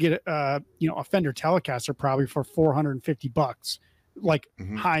mean, you could get a Fender Telecaster probably for $450, like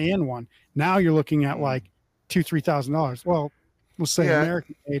high-end one. Now you're looking at like $2,000-$3,000. Well, we'll say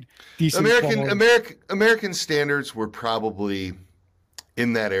American made decent. American standards were probably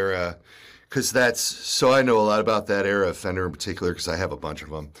in that era. So I know a lot about that era of Fender in particular because I have a bunch of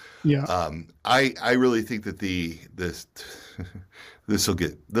them. Yeah. I really think that this will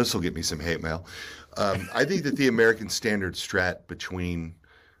get me some hate mail. I think that the American Standard Strat between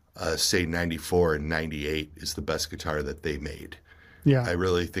say 94 and 98 is the best guitar that they made. Yeah. I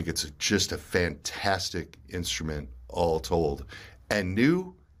really think it's just a fantastic instrument all told. And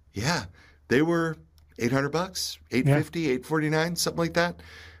new, they were $800, $850, $849, something like that.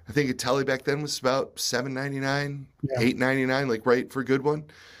 I think a Tele back then was about $799, $899, like right for a good one.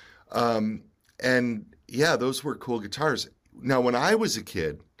 And those were cool guitars. Now, when I was a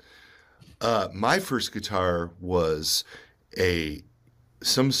kid, my first guitar was the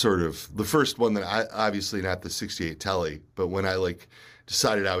first one that obviously not the 68 Tele, but when I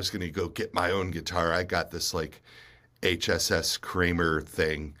decided I was going to go get my own guitar. I got this like HSS Kramer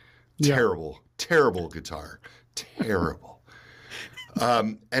thing. Terrible guitar. Terrible.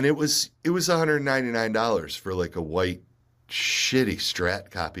 And it was $199 for like a white shitty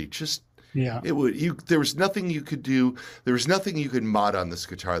Strat copy. Just there was nothing you could do. There was nothing you could mod on this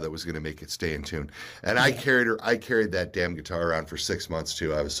guitar that was going to make it stay in tune. And I carried that damn guitar around for 6 months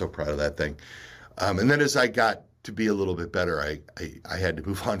too. I was so proud of that thing. And then as I got to be a little bit better, I had to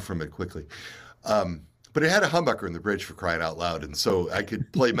move on from it quickly. But it had a humbucker in the bridge, for crying out loud, and so I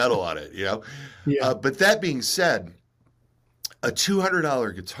could play metal on it, you know? Yeah. But that being said, a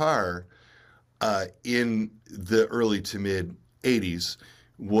 $200 guitar in the early to mid 80s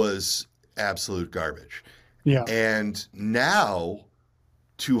was absolute garbage. Yeah. And now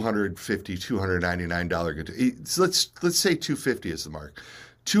 $250, $299 guitar, so let's say $250 is the mark.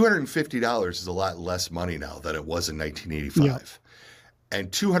 $250 is a lot less money now than it was in 1985. Yeah. And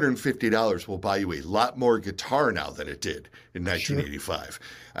 $250 will buy you a lot more guitar now than it did in 1985. Sure.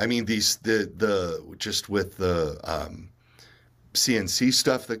 I mean, the just with the CNC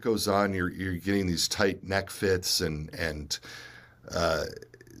stuff that goes on, you're getting these tight neck fits, and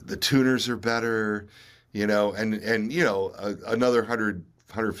the tuners are better, you know, and you know, another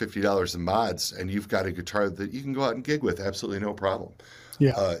 $150 in mods, and you've got a guitar that you can go out and gig with absolutely no problem.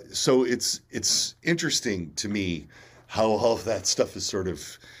 Yeah. So it's interesting to me how all of that stuff is sort of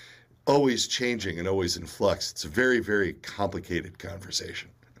always changing and always in flux. It's a very, very complicated conversation.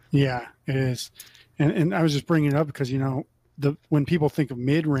 Yeah, it is. And I was just bringing it up because, you know, when people think of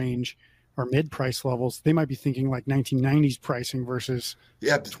mid-range or mid-price levels, they might be thinking like 1990s pricing versus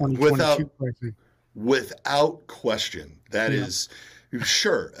 2022 pricing. Without question. That is,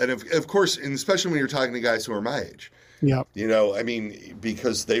 sure. And of course, and especially when you're talking to guys who are my age. Yeah. You know, I mean,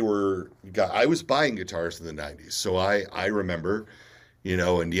 because I was buying guitars in the 90s. So I remember, you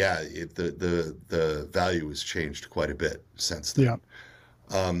know, and the value has changed quite a bit since then.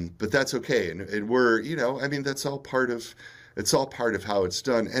 Yeah. But that's okay. And we're, you know, I mean, it's all part of how it's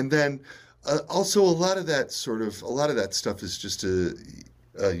done. And then also a lot of that stuff is just a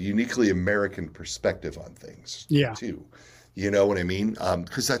uniquely American perspective on things too. You know what I mean?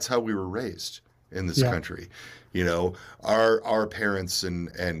 Because that's how we were raised in this country. You know, our parents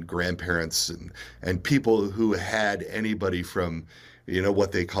and grandparents and people who had anybody from, you know,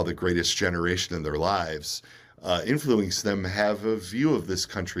 what they call the greatest generation in their lives, influence them have a view of this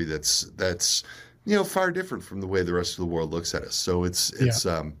country that's you know, far different from the way the rest of the world looks at us. So it's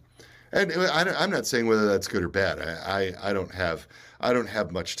and I'm not saying whether that's good or bad. I don't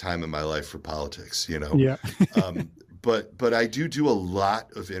have much time in my life for politics, you know. Yeah. But I do a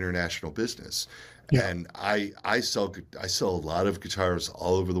lot of international business. Yeah. And I sell a lot of guitars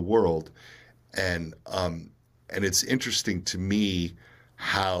all over the world, and it's interesting to me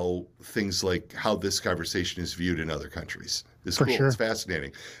how things like how this conversation is viewed in other countries. It's cool. Sure. It's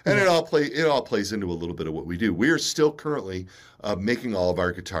fascinating, and it all plays into a little bit of what we do. We are still currently making all of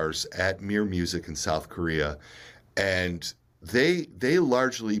our guitars at Mir Music in South Korea, and they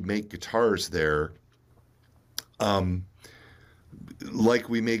largely make guitars there. Like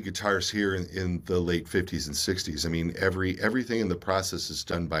we made guitars here in the late 50s and 60s. I mean, everything in the process is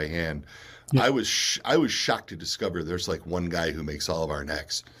done by hand. Yeah. I was shocked to discover there's like one guy who makes all of our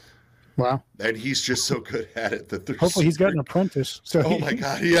necks. Wow. And he's just so good at it that hopefully he's got an apprentice. So oh my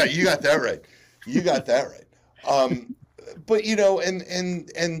God. Yeah, you got that right. But you know,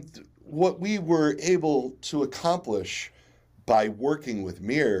 and what we were able to accomplish by working with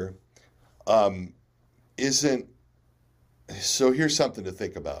Mir isn't. So here's something to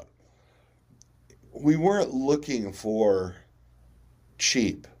think about. We weren't looking for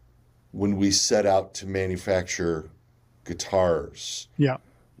cheap when we set out to manufacture guitars. Yeah.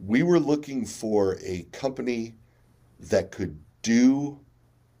 We were looking for a company that could do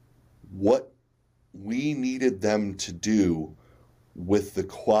what we needed them to do with the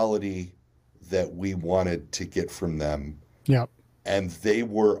quality that we wanted to get from them. Yeah. And they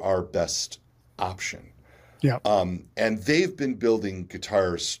were our best option. Yeah. And they've been building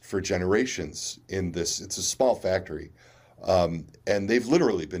guitars for generations in this. It's a small factory. And they've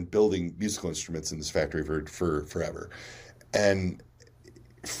literally been building musical instruments in this factory for forever. And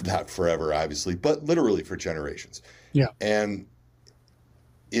not forever, obviously, but literally for generations. Yeah. And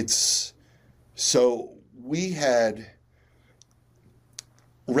so we had,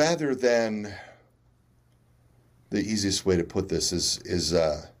 rather than, the easiest way to put this is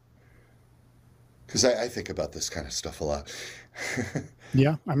because I think about this kind of stuff a lot.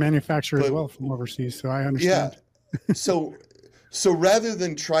 Yeah, I manufacture as well from overseas, so I understand. Yeah. So rather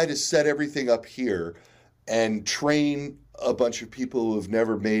than try to set everything up here and train a bunch of people who have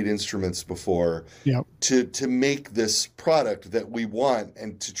never made instruments before Yep. to make this product that we want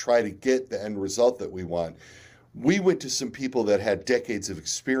and to try to get the end result that we want. We went to some people that had decades of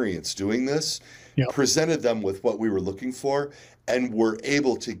experience doing this, Yep. presented them with what we were looking for, and were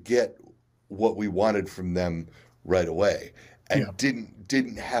able to get what we wanted from them right away, and Yep.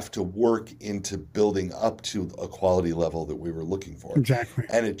 didn't have to work into building up to a quality level that we were looking for. Exactly.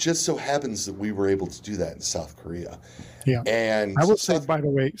 And it just so happens that we were able to do that in South Korea. Yeah. And I will say, by the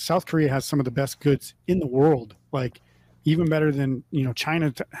way, South Korea has some of the best goods in the world, like even better than,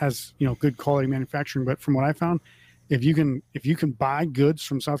 China has, good quality manufacturing. But from what I found, if you can buy goods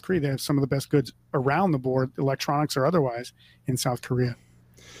from South Korea, they have some of the best goods around the board, electronics or otherwise, in South Korea.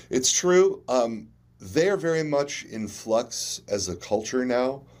 It's true. They're very much in flux as a culture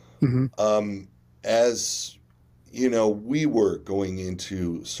now. Mm-hmm. As we were going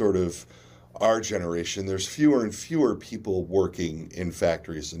into sort of our generation, there's fewer and fewer people working in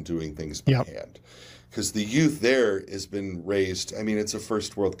factories and doing things by Yep. hand, because the youth there has been raised. I mean, it's a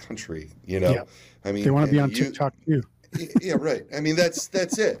first world country, Yep. I mean, They want to be and on the youth- TikTok too. Yeah, right. I mean, that's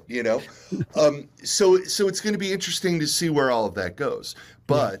it, So it's going to be interesting to see where all of that goes.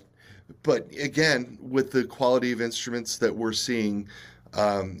 But again, with the quality of instruments that we're seeing,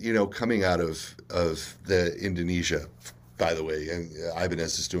 coming out of the Indonesia, by the way, and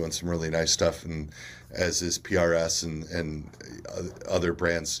Ibanez is doing some really nice stuff, and as is PRS and other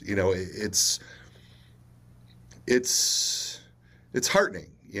brands. It's heartening.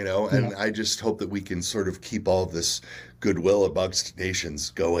 And I just hope that we can sort of keep all of this goodwill amongst nations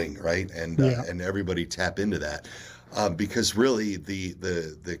going, right? And and everybody tap into that, because really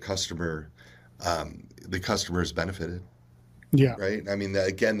the customer's benefited. Yeah. Right. I mean,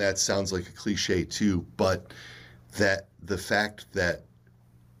 again, that sounds like a cliche too, but that the fact that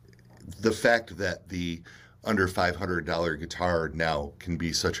the under $500 guitar now can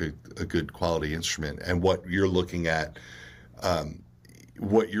be such a good quality instrument, and what you're looking at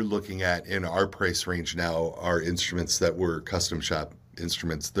in our price range now are instruments that were custom shop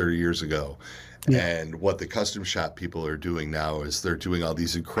instruments 30 years ago. Yeah. And what the custom shop people are doing now is they're doing all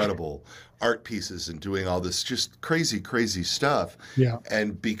these incredible art pieces and doing all this just crazy stuff. Yeah.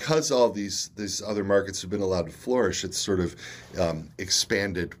 And because all these other markets have been allowed to flourish, it's sort of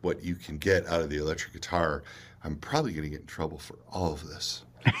expanded what you can get out of the electric guitar. I'm probably going to get in trouble for all of this.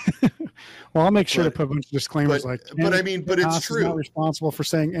 Well, I'll make sure to put a bunch of disclaimers but it's Haas true. is not responsible for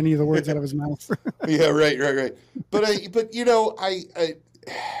saying any of the words out of his mouth. Yeah, right.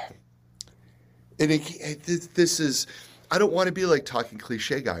 This is, I don't want to be like talking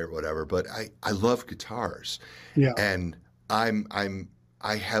cliche guy or whatever, but I love guitars. Yeah. And I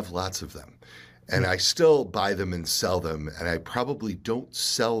have lots of them. And I still buy them and sell them, and I probably don't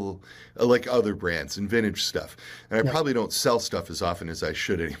sell like other brands and vintage stuff. And I probably don't sell stuff as often as I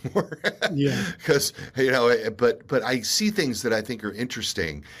should anymore. Yeah. Because, but I see things that I think are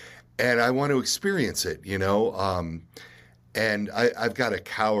interesting, and I want to experience it, And I've got a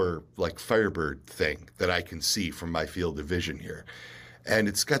Cower like Firebird thing that I can see from my field of vision here. And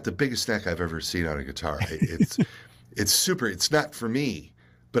it's got the biggest neck I've ever seen on a guitar. It's super. It's not for me,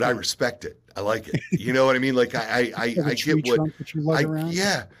 but I respect it. I like it. You know what I mean? Like I get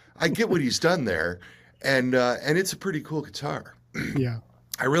I get what he's done there, and it's a pretty cool guitar. Yeah.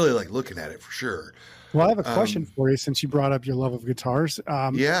 I really like looking at it for sure. Well, I have a question for you since you brought up your love of guitars.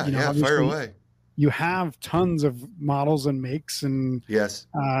 Fire away. You have tons of models and makes and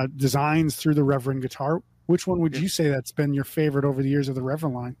designs through the Reverend guitar. Which one would you say that's been your favorite over the years of the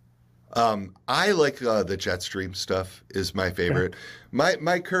Reverend line? I like the Jetstream stuff is my favorite. Okay.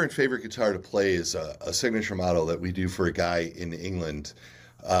 My current favorite guitar to play is a signature model that we do for a guy in England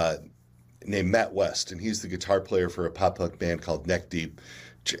named Matt West, and he's the guitar player for a pop punk band called Neck Deep.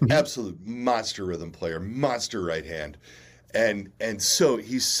 Absolute monster rhythm player, monster right hand. And so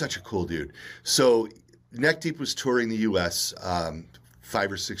he's such a cool dude. So Neck Deep was touring the U.S. 7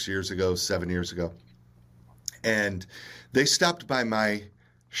 years ago. And they stopped by my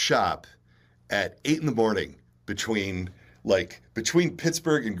shop at 8 a.m. between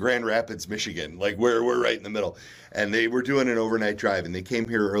Pittsburgh and Grand Rapids, Michigan, like where we're right in the middle. And they were doing an overnight drive, and they came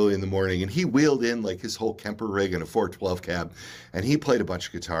here early in the morning, and he wheeled in like his whole Kemper rig and a 412 cab, and he played a bunch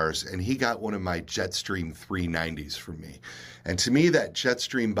of guitars, and he got one of my Jetstream 390s from me. And to me, that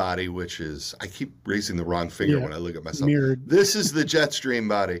Jetstream body, which is, I keep raising the wrong finger when I look at myself. Mirrored. This is the Jetstream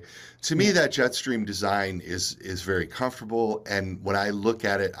body. To me, that Jetstream design is very comfortable, and when I look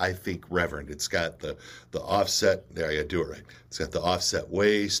at it, I think Reverend. It's got the offset, there I gotta do it right. It's got the offset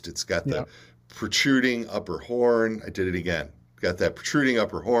waist, it's got the protruding upper horn. I did it again. Got that protruding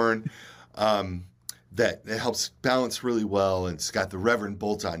upper horn. that it helps balance really well. And it's got the Reverend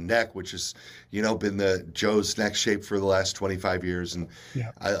bolt-on neck, which has, been the Joe's neck shape for the last 25 years. And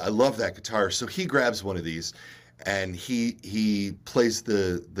Yeah. I love that guitar. So he grabs one of these and he plays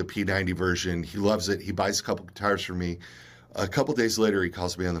the P90 version. He loves it. He buys a couple guitars for me. A couple days later, he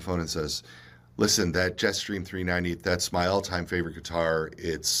calls me on the phone and says, listen, that Jetstream 390, that's my all-time favorite guitar.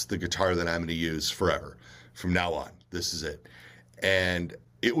 It's the guitar that I'm going to use forever. From now on, this is it. And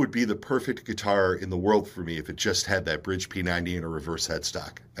it would be the perfect guitar in the world for me if it just had that bridge P90 and a reverse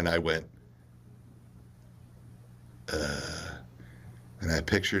headstock. And I went, and I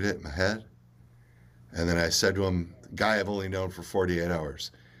pictured it in my head. And then I said to him, guy I've only known for 48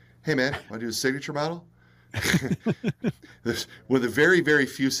 hours, hey man, want to do a signature model? There's one of the very, very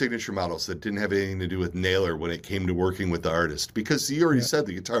few signature models that didn't have anything to do with Naylor when it came to working with the artist, because he already said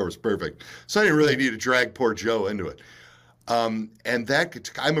the guitar was perfect. So I didn't really need to drag poor Joe into it. And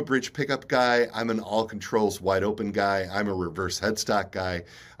that, I'm a bridge pickup guy. I'm an all controls wide open guy. I'm a reverse headstock guy.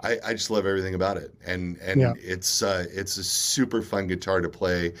 I just love everything about it. And it's a super fun guitar to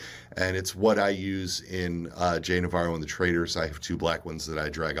play. And it's what I use in Jay Navarro and the Traders. I have 2 black ones that I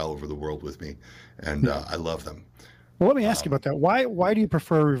drag all over the world with me. And I love them. Well, let me ask you about that. Why do you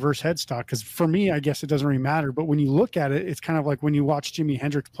prefer a reverse headstock? Because for me, I guess it doesn't really matter. But when you look at it, it's kind of like when you watch Jimi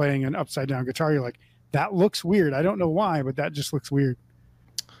Hendrix playing an upside down guitar, you're like, that looks weird. I don't know why, but that just looks weird.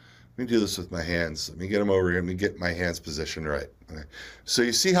 Let me do this with my hands. Let me get them over here. Let me get my hands positioned right. Okay. So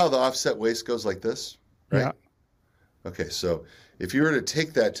you see how the offset waist goes like this, right? Yeah. Okay, so if you were to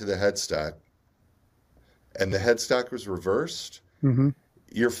take that to the headstock and the headstock was reversed,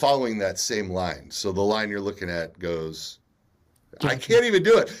 you're following that same line. So the line you're looking at goes, I can't even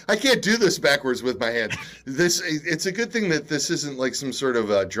do it. I can't do this backwards with my hands. It's a good thing that this isn't like some sort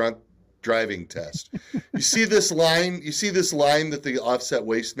of drunk driving test. You see this line? You see this line that the offset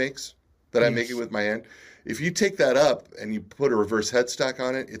waist makes that I'm making with my hand? If you take that up and you put a reverse headstock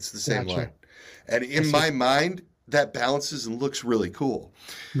on it, it's the same line. And in my mind, that balances and looks really cool.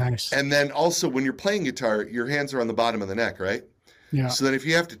 Nice. And then also when you're playing guitar, your hands are on the bottom of the neck, right? Yeah. So then if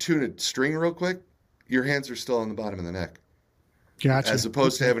you have to tune a string real quick, your hands are still on the bottom of the neck. Gotcha. As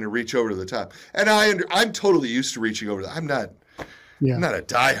opposed to having to reach over to the top. And I'm totally used to reaching over. I'm not a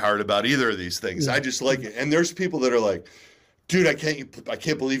diehard about either of these things. I just like it. And there's people that are like, dude, I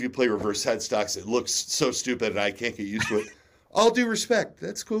can't believe you play reverse headstocks. It looks so stupid and I can't get used to it. All due respect.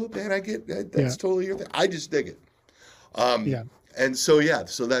 That's cool, man. I get that's totally your thing. I just dig it. And so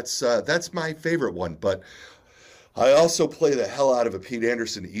that's my favorite one. But I also play the hell out of a Pete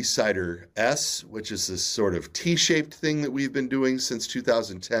Anderson Eastsider S, which is this sort of T-shaped thing that we've been doing since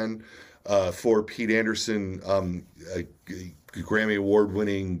 2010 for Pete Anderson, a Grammy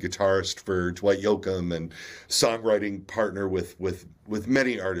Award-winning guitarist for Dwight Yoakam and songwriting partner with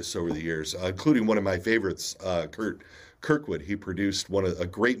many artists over the years, including one of my favorites, Kurt Kirkwood. He produced a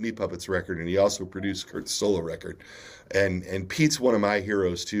great Meat Puppets record, and he also produced Kurt's solo record. And Pete's one of my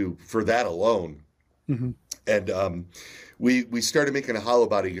heroes too for that alone. And we started making a hollow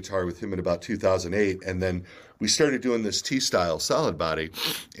body guitar with him in about 2008, and then we started doing this T-style solid body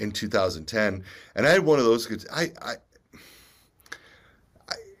in 2010. And I had one of those.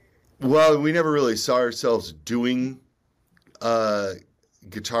 Well, we never really saw ourselves doing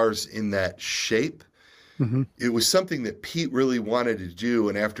guitars in that shape. It was something that Pete really wanted to do,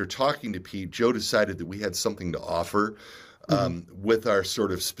 and after talking to Pete, Joe decided that we had something to offer with our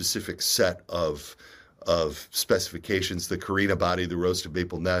sort of specific set of specifications: the Carina body, the roasted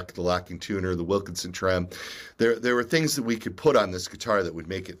maple neck, the locking tuner, the Wilkinson trem. There were things that we could put on this guitar that would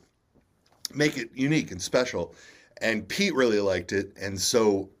make it unique and special. And Pete really liked it, and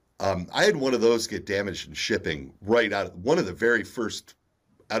so I had one of those get damaged in shipping right out of the very first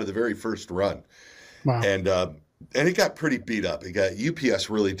run. Wow. And it got pretty beat up.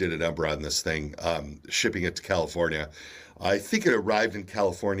 UPS really did a number on this thing, shipping it to California. I think it arrived in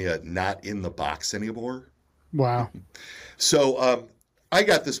California not in the box anymore. Wow. So I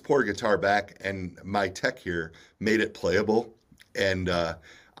got this poor guitar back, and my tech here made it playable. And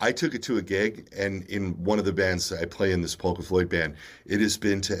I took it to a gig, and in one of the bands I play in, this Polka Floyd band, it has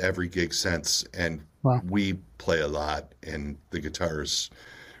been to every gig since. And we play a lot, and the guitar's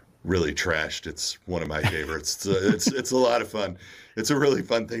really trashed. It's one of my favorites. It's a lot of fun. It's a really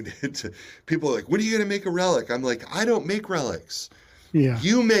fun thing to people are like, when are you going to make a relic? I'm like, I don't make relics. Yeah.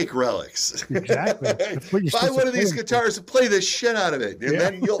 You make relics. Exactly. Buy one of these guitars and play the shit out of it. And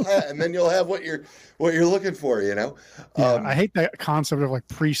then you'll have what you're looking for, you know? I hate that concept of like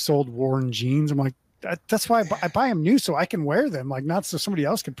pre-sold worn jeans. I'm like, that's why I buy them new so I can wear them, like not so somebody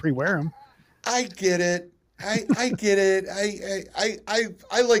else can pre-wear them. I get it. I get it.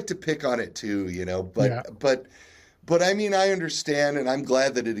 I like to pick on it too, Yeah. but I mean, I understand, and I'm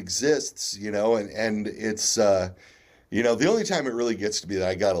glad that it exists, and it's, the only time it really gets to be that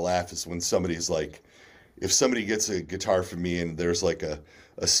I gotta laugh is when somebody's like, if somebody gets a guitar from me and there's like a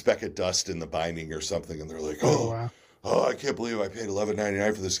speck of dust in the binding or something, and they're like, Oh, wow. oh, I can't believe I paid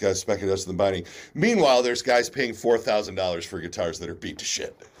 $11.99 for this guy's speck of dust in the binding. Meanwhile, there's guys paying $4,000 for guitars that are beat to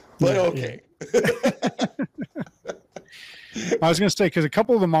shit. But okay. I was going to say, because a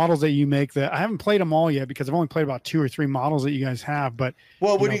couple of the models that you make, that I haven't played them all yet because I've only played about 2 or 3 models that you guys have. But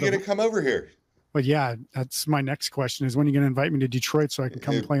well, when are you going to come over here? But yeah, that's my next question: is when are you going to invite me to Detroit so I can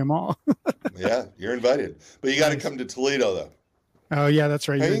come and play them all? Yeah, you're invited, but you got to come to Toledo though. Oh yeah, that's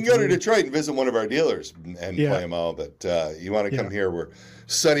right. You can go to Detroit and visit one of our dealers and play them all, but you want to come here? We're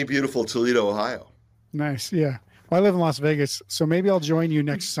sunny, beautiful Toledo, Ohio. Nice, yeah. Well, I live in Las Vegas, so maybe I'll join you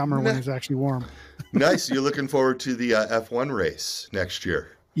next summer when it's actually warm. Nice. You're looking forward to the F1 race next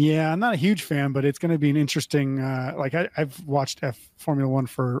year. Yeah, I'm not a huge fan, but it's going to be an interesting. I've watched Formula One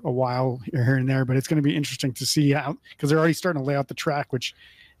for a while here and there, but it's going to be interesting to see how, because they're already starting to lay out the track, which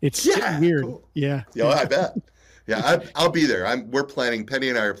it's weird. Cool. Yeah. Yeah, I bet. Yeah, I'll be there. We're planning. Penny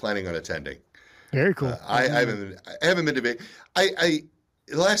and I are planning on attending. Very cool. I haven't been to Vegas.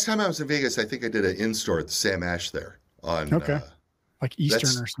 The last time I was in Vegas, I think I did an in-store at the Sam Ash there on like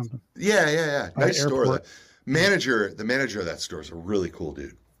Eastern or something. Yeah. Nice store. Airport. The manager of that store is a really cool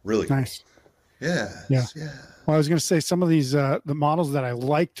dude. Really cool. Nice. Yeah. Well, I was going to say some of these the models that I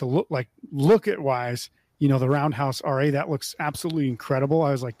like to look at wise. The Roundhouse RA, that looks absolutely incredible.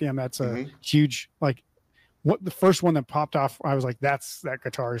 I was like, damn, that's a huge what the first one that popped off. I was like, that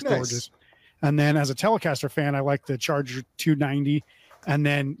guitar is gorgeous. And then as a Telecaster fan, I like the Charger 290. And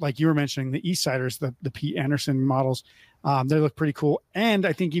then, like you were mentioning, the Eastsiders, the Pete Anderson models, they look pretty cool. And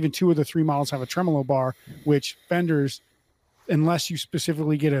I think even 2 of the 3 models have a tremolo bar, which Fenders, unless you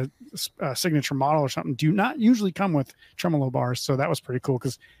specifically get a signature model or something, do not usually come with tremolo bars. So that was pretty cool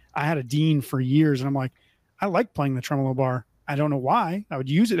because I had a Dean for years, and I'm like, I like playing the tremolo bar. I don't know why. I would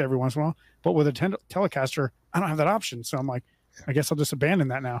use it every once in a while, but with a Telecaster, I don't have that option. So I'm like, I guess I'll just abandon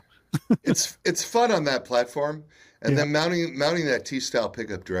that now. It's fun on that platform. And then mounting that T-style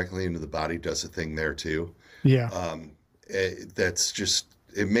pickup directly into the body does a thing there too. Yeah. That's just,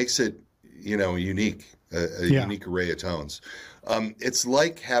 it makes it, unique, a unique array of tones. It's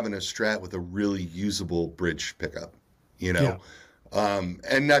like having a Strat with a really usable bridge pickup,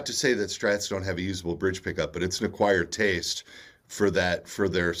 and not to say that Strats don't have a usable bridge pickup, but it's an acquired taste for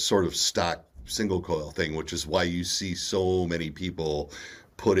their sort of stock single coil thing, which is why you see so many people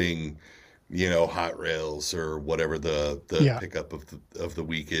putting, Hot Rails or whatever the pickup of the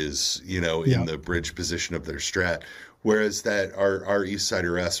week is, in the bridge position of their Strat. Whereas that our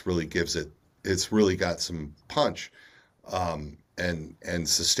Eastsider S really gives it's really got some punch and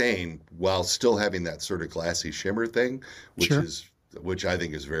sustain while still having that sort of glassy shimmer thing, which I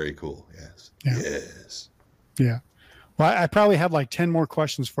think is very cool. Yes. Yeah. Yes. Yeah. Well, I probably have like 10 more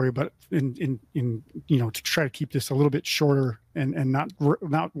questions for you, but in to try to keep this a little bit shorter and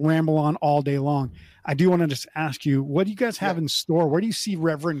not ramble on all day long, I do want to just ask you, what do you guys have in store? Where do you see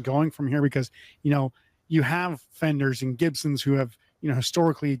Reverend going from here? Because, you have Fenders and Gibsons who have,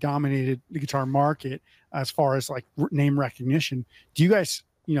 historically dominated the guitar market as far as like name recognition. Do you guys,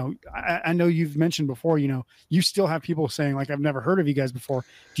 I know you've mentioned before, you still have people saying like, I've never heard of you guys before.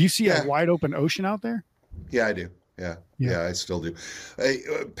 Do you see a wide open ocean out there? Yeah, I do. Yeah, I still do.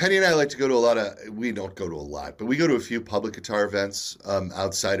 Penny and I like to go to we don't go to a lot, but we go to a few public guitar events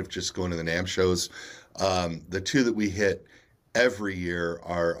outside of just going to the NAMM shows. The 2 that we hit every year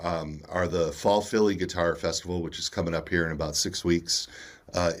are the Fall Philly Guitar Festival, which is coming up here in about 6 weeks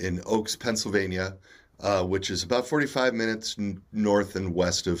in Oaks, Pennsylvania, which is about 45 minutes north and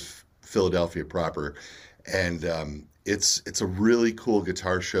west of Philadelphia proper. And it's a really cool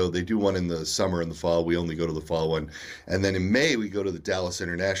guitar show. They do one in the summer and the fall. We only go to the fall one. And then in May, we go to the Dallas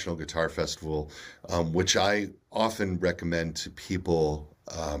International Guitar Festival, which I often recommend to people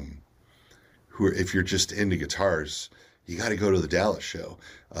who are, if you're just into guitars, you got to go to the Dallas show.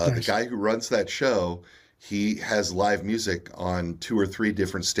 Nice. The guy who runs that show, he has live music on 2 or 3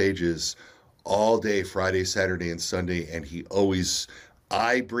 different stages all day, Friday, Saturday, and Sunday. And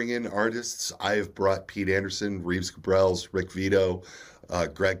I bring in artists. I have brought Pete Anderson, Reeves Gabrels, Rick Vito,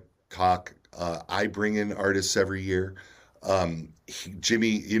 Greg Koch. I bring in artists every year.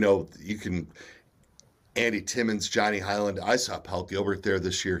 Jimmy, Andy Timmons, Johnny Highland. I saw Paul Gilbert there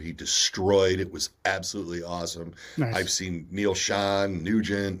this year. He destroyed. It was absolutely awesome. Nice. I've seen Neil Schon,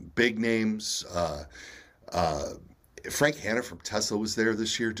 Nugent, big names. Frank Hanna from Tesla was there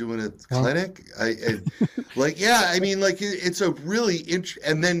this year doing a clinic. It's a really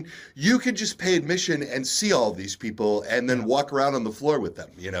and then you can just pay admission and see all these people and then walk around on the floor with them,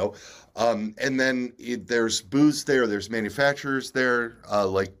 and then there's booths there, there's manufacturers there,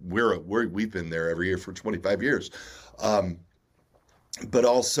 we've been there every year for 25 years. But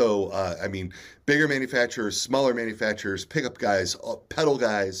also, bigger manufacturers, smaller manufacturers, pickup guys, pedal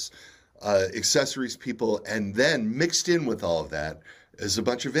guys, accessories people, and then mixed in with all of that is a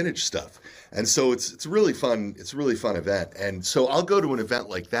bunch of vintage stuff. And so it's really fun. It's a really fun event. And so I'll go to an event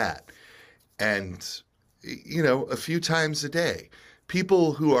like that, and a few times a day,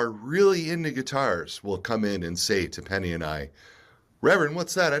 people who are really into guitars will come in and say to Penny and I, "Reverend,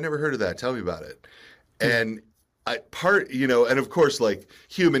 what's that? I never heard of that. Tell me about it." And and of course, like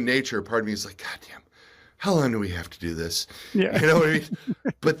human nature, part of me is like, God damn, how long do we have to do this? Yeah. You know what I mean?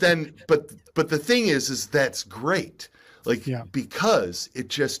 But the thing is that's great. Because it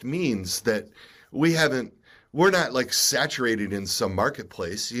just means that we're not like saturated in some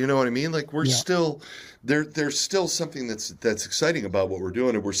marketplace. You know what I mean? Like we're still, there's still something that's exciting about what we're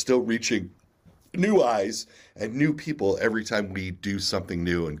doing, and we're still reaching new eyes and new people every time we do something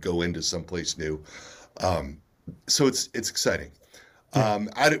new and go into someplace new. So it's exciting.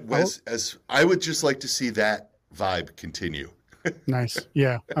 I would just like to see that vibe continue. Nice.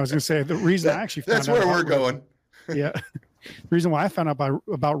 Yeah. I was going to say the reason I actually found that's where we're going. Yeah. The reason why I found out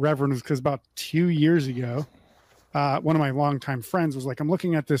about Reverend was because about 2 years ago, one of my longtime friends was like, I'm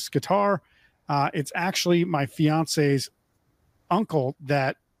looking at this guitar. It's actually my fiance's uncle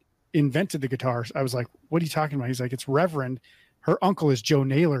that invented the guitars. I was like, what are you talking about? He's like, it's Reverend. Her uncle is Joe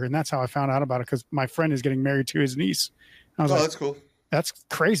Naylor. And that's how I found out about it, because my friend is getting married to his niece. I was like, that's cool. That's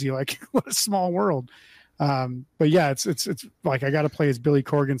crazy. Like, what a small world. But yeah, it's like, I got to play his Billy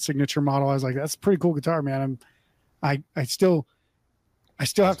Corgan signature model. I was like, that's a pretty cool guitar, man. I still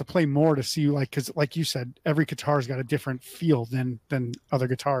have to play more to see, like, cause like you said, every guitar's got a different feel than other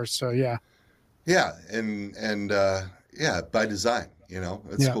guitars. So yeah. Yeah. And by design,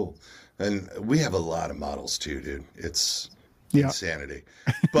 it's cool. And we have a lot of models too, dude. It's insanity.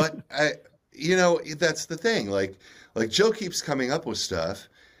 But that's the thing. Like Joe keeps coming up with stuff,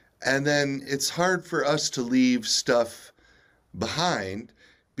 and then it's hard for us to leave stuff behind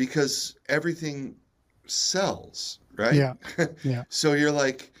because everything sells, right? Yeah. Yeah. So you're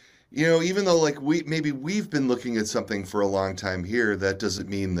like, even though like we've been looking at something for a long time here, that doesn't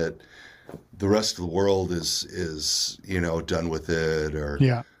mean that the rest of the world is done with it or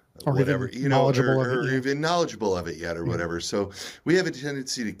whatever, or even knowledgeable of it yet or whatever. So we have a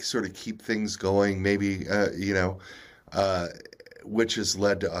tendency to sort of keep things going, maybe, which has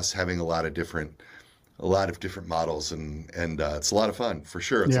led to us having a lot of different models, and it's a lot of fun for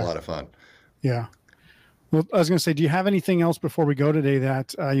sure. It's a lot of fun. Yeah. Well, I was going to say, do you have anything else before we go today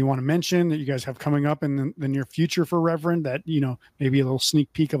that you want to mention that you guys have coming up in the near future for Reverend, that, maybe a little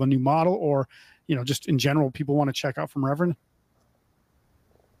sneak peek of a new model, or, just in general, people want to check out from Reverend?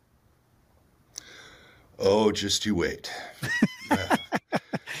 Oh, just you wait.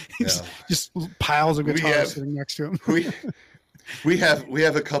 Just piles of guitars sitting next to him. we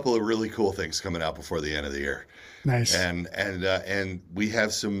have a couple of really cool things coming out before the end of the year. Nice. And we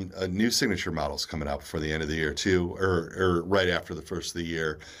have some new signature models coming out before the end of the year too, or right after the first of the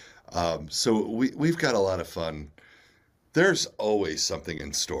year. So we've got a lot of fun. There's always something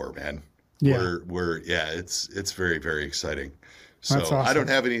in store, man. Yeah. It's very, very exciting. So awesome. I don't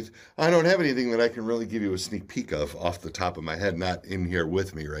have anything that I can really give you a sneak peek of off the top of my head, not in here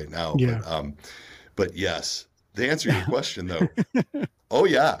with me right now. Yeah. But yes, to answer your question though, oh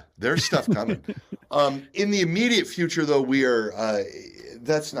yeah, there's stuff coming. In the immediate future though, we are,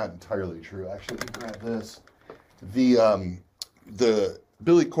 that's not entirely true. Actually, let me grab this. The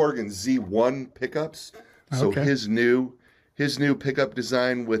Billy Corgan Z1 pickups. So his new pickup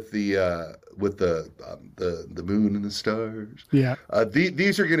design with the moon and the stars. Yeah.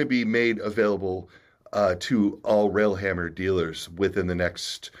 These are going to be made available to all Railhammer dealers within the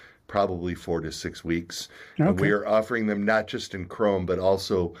next probably 4 to 6 weeks. Okay. And we are offering them not just in chrome, but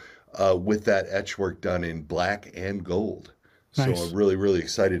also with that etch work done in black and gold. Nice. So I'm really, really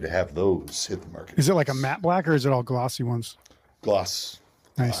excited to have those hit the market. Is it like a matte black, or is it all glossy ones? Gloss.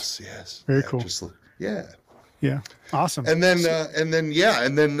 Nice. Gloss, yes. Very cool. Yeah. Awesome. And then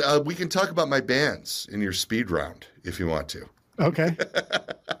we can talk about my bands in your speed round if you want to. Okay.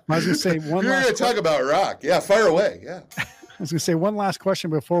 I was going to say We're going to talk about rock. Yeah. Fire away. Yeah. I was going to say one last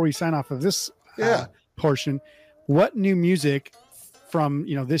question before we sign off of this portion. What new music from,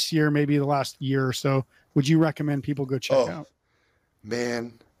 this year, maybe the last year or so, would you recommend people go check out?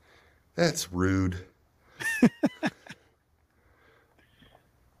 Man, that's rude.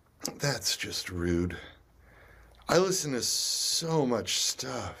 That's just rude. I listen to so much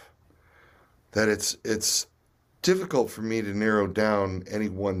stuff that it's difficult for me to narrow down any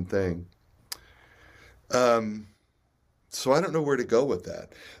one thing. So I don't know where to go with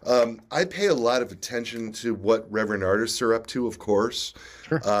that. I pay a lot of attention to what Reverend artists are up to, of course.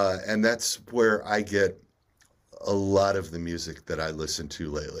 Sure. And that's where I get a lot of the music that I listen to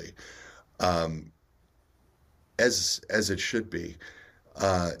lately. As it should be.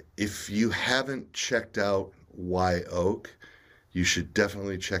 If you haven't checked out Wye Oak, you should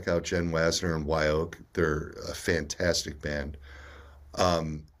definitely check out Jen Wasner and Wye Oak. They're a fantastic band.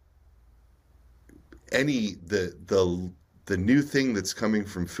 The new thing that's coming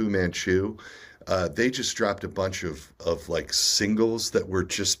from Fu Manchu, they just dropped a bunch of like singles that were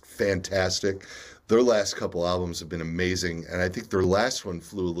just fantastic. Their last couple albums have been amazing, and I think their last one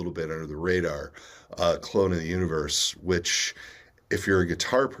flew a little bit under the radar, Clone of the Universe, which if you're a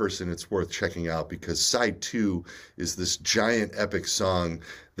guitar person, it's worth checking out because side 2 is this giant epic song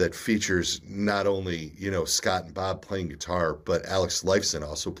that features not only, Scott and Bob playing guitar, but Alex Lifeson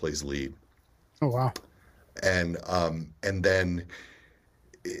also plays lead. Oh, wow. And then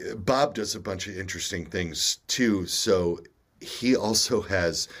Bob does a bunch of interesting things too. So he also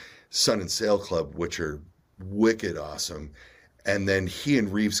has Sun and Sail Club, which are wicked awesome. And then he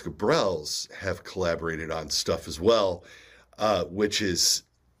and Reeves Gabrels have collaborated on stuff as well, which is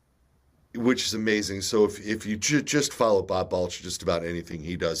amazing. So if you just follow Bob Balch, just about anything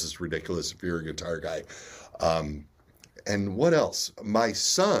he does is ridiculous if you're a guitar guy. And what else? My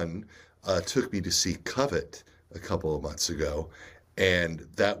son took me to see Covet a couple of months ago, and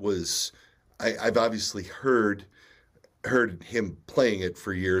that was I've obviously heard him playing it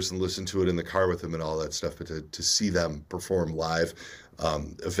for years and listened to it in the car with him and all that stuff, but to see them perform live,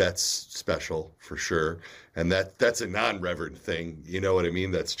 Yvette's special for sure, and that's a non-Reverend thing, you know what I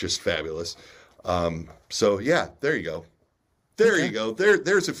mean? That's just fabulous. So yeah, there you go. You go.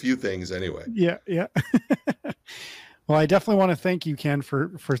 There's a few things anyway. Yeah. Well, I definitely want to thank you, Ken,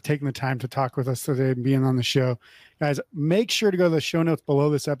 for taking the time to talk with us today and being on the show. Guys, make sure to go to the show notes below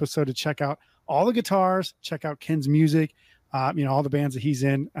this episode to check out all the guitars, check out Ken's music, all the bands that he's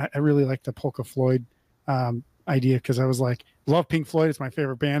in. I really like the Polka Floyd idea because I was like, love Pink Floyd. It's my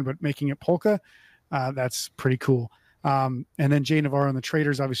favorite band, but making it polka, that's pretty cool. And then Jay Navarro and the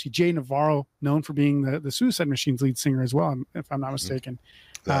Traders. Obviously, Jay Navarro, known for being the Suicide Machines lead singer as well, if I'm not mistaken.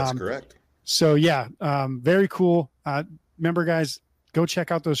 That's correct. So yeah, very cool. Remember, guys, go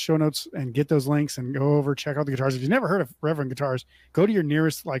check out those show notes and get those links and go over, check out the guitars. If you've never heard of Reverend guitars, go to your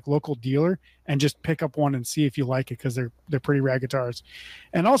nearest local dealer and just pick up one and see if you like it, because they're pretty rad guitars.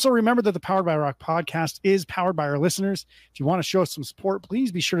 And also remember that the Powered by Rock podcast is powered by our listeners. If you want to show us some support,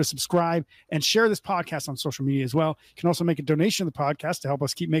 please be sure to subscribe and share this podcast on social media as well. You can also make a donation to the podcast to help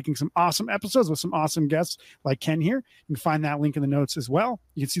us keep making some awesome episodes with some awesome guests like Ken here. You can find that link in the notes as well.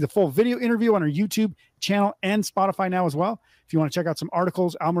 You can see the full video interview on our YouTube channel and Spotify now as well. If you want to check out some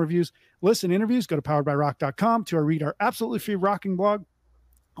articles, album reviews, listen interviews, go to poweredbyrock.com to read our absolutely free rocking blog.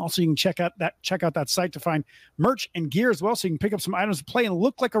 Also, you can check out that site to find merch and gear as well, so you can pick up some items to play and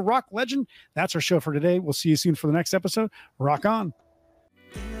look like a rock legend. That's our show for today. We'll see you soon for the next episode. Rock on.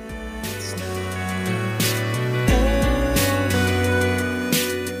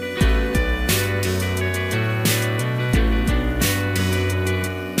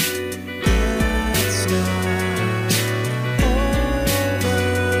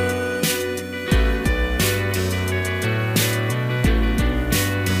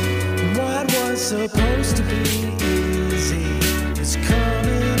 Supposed to be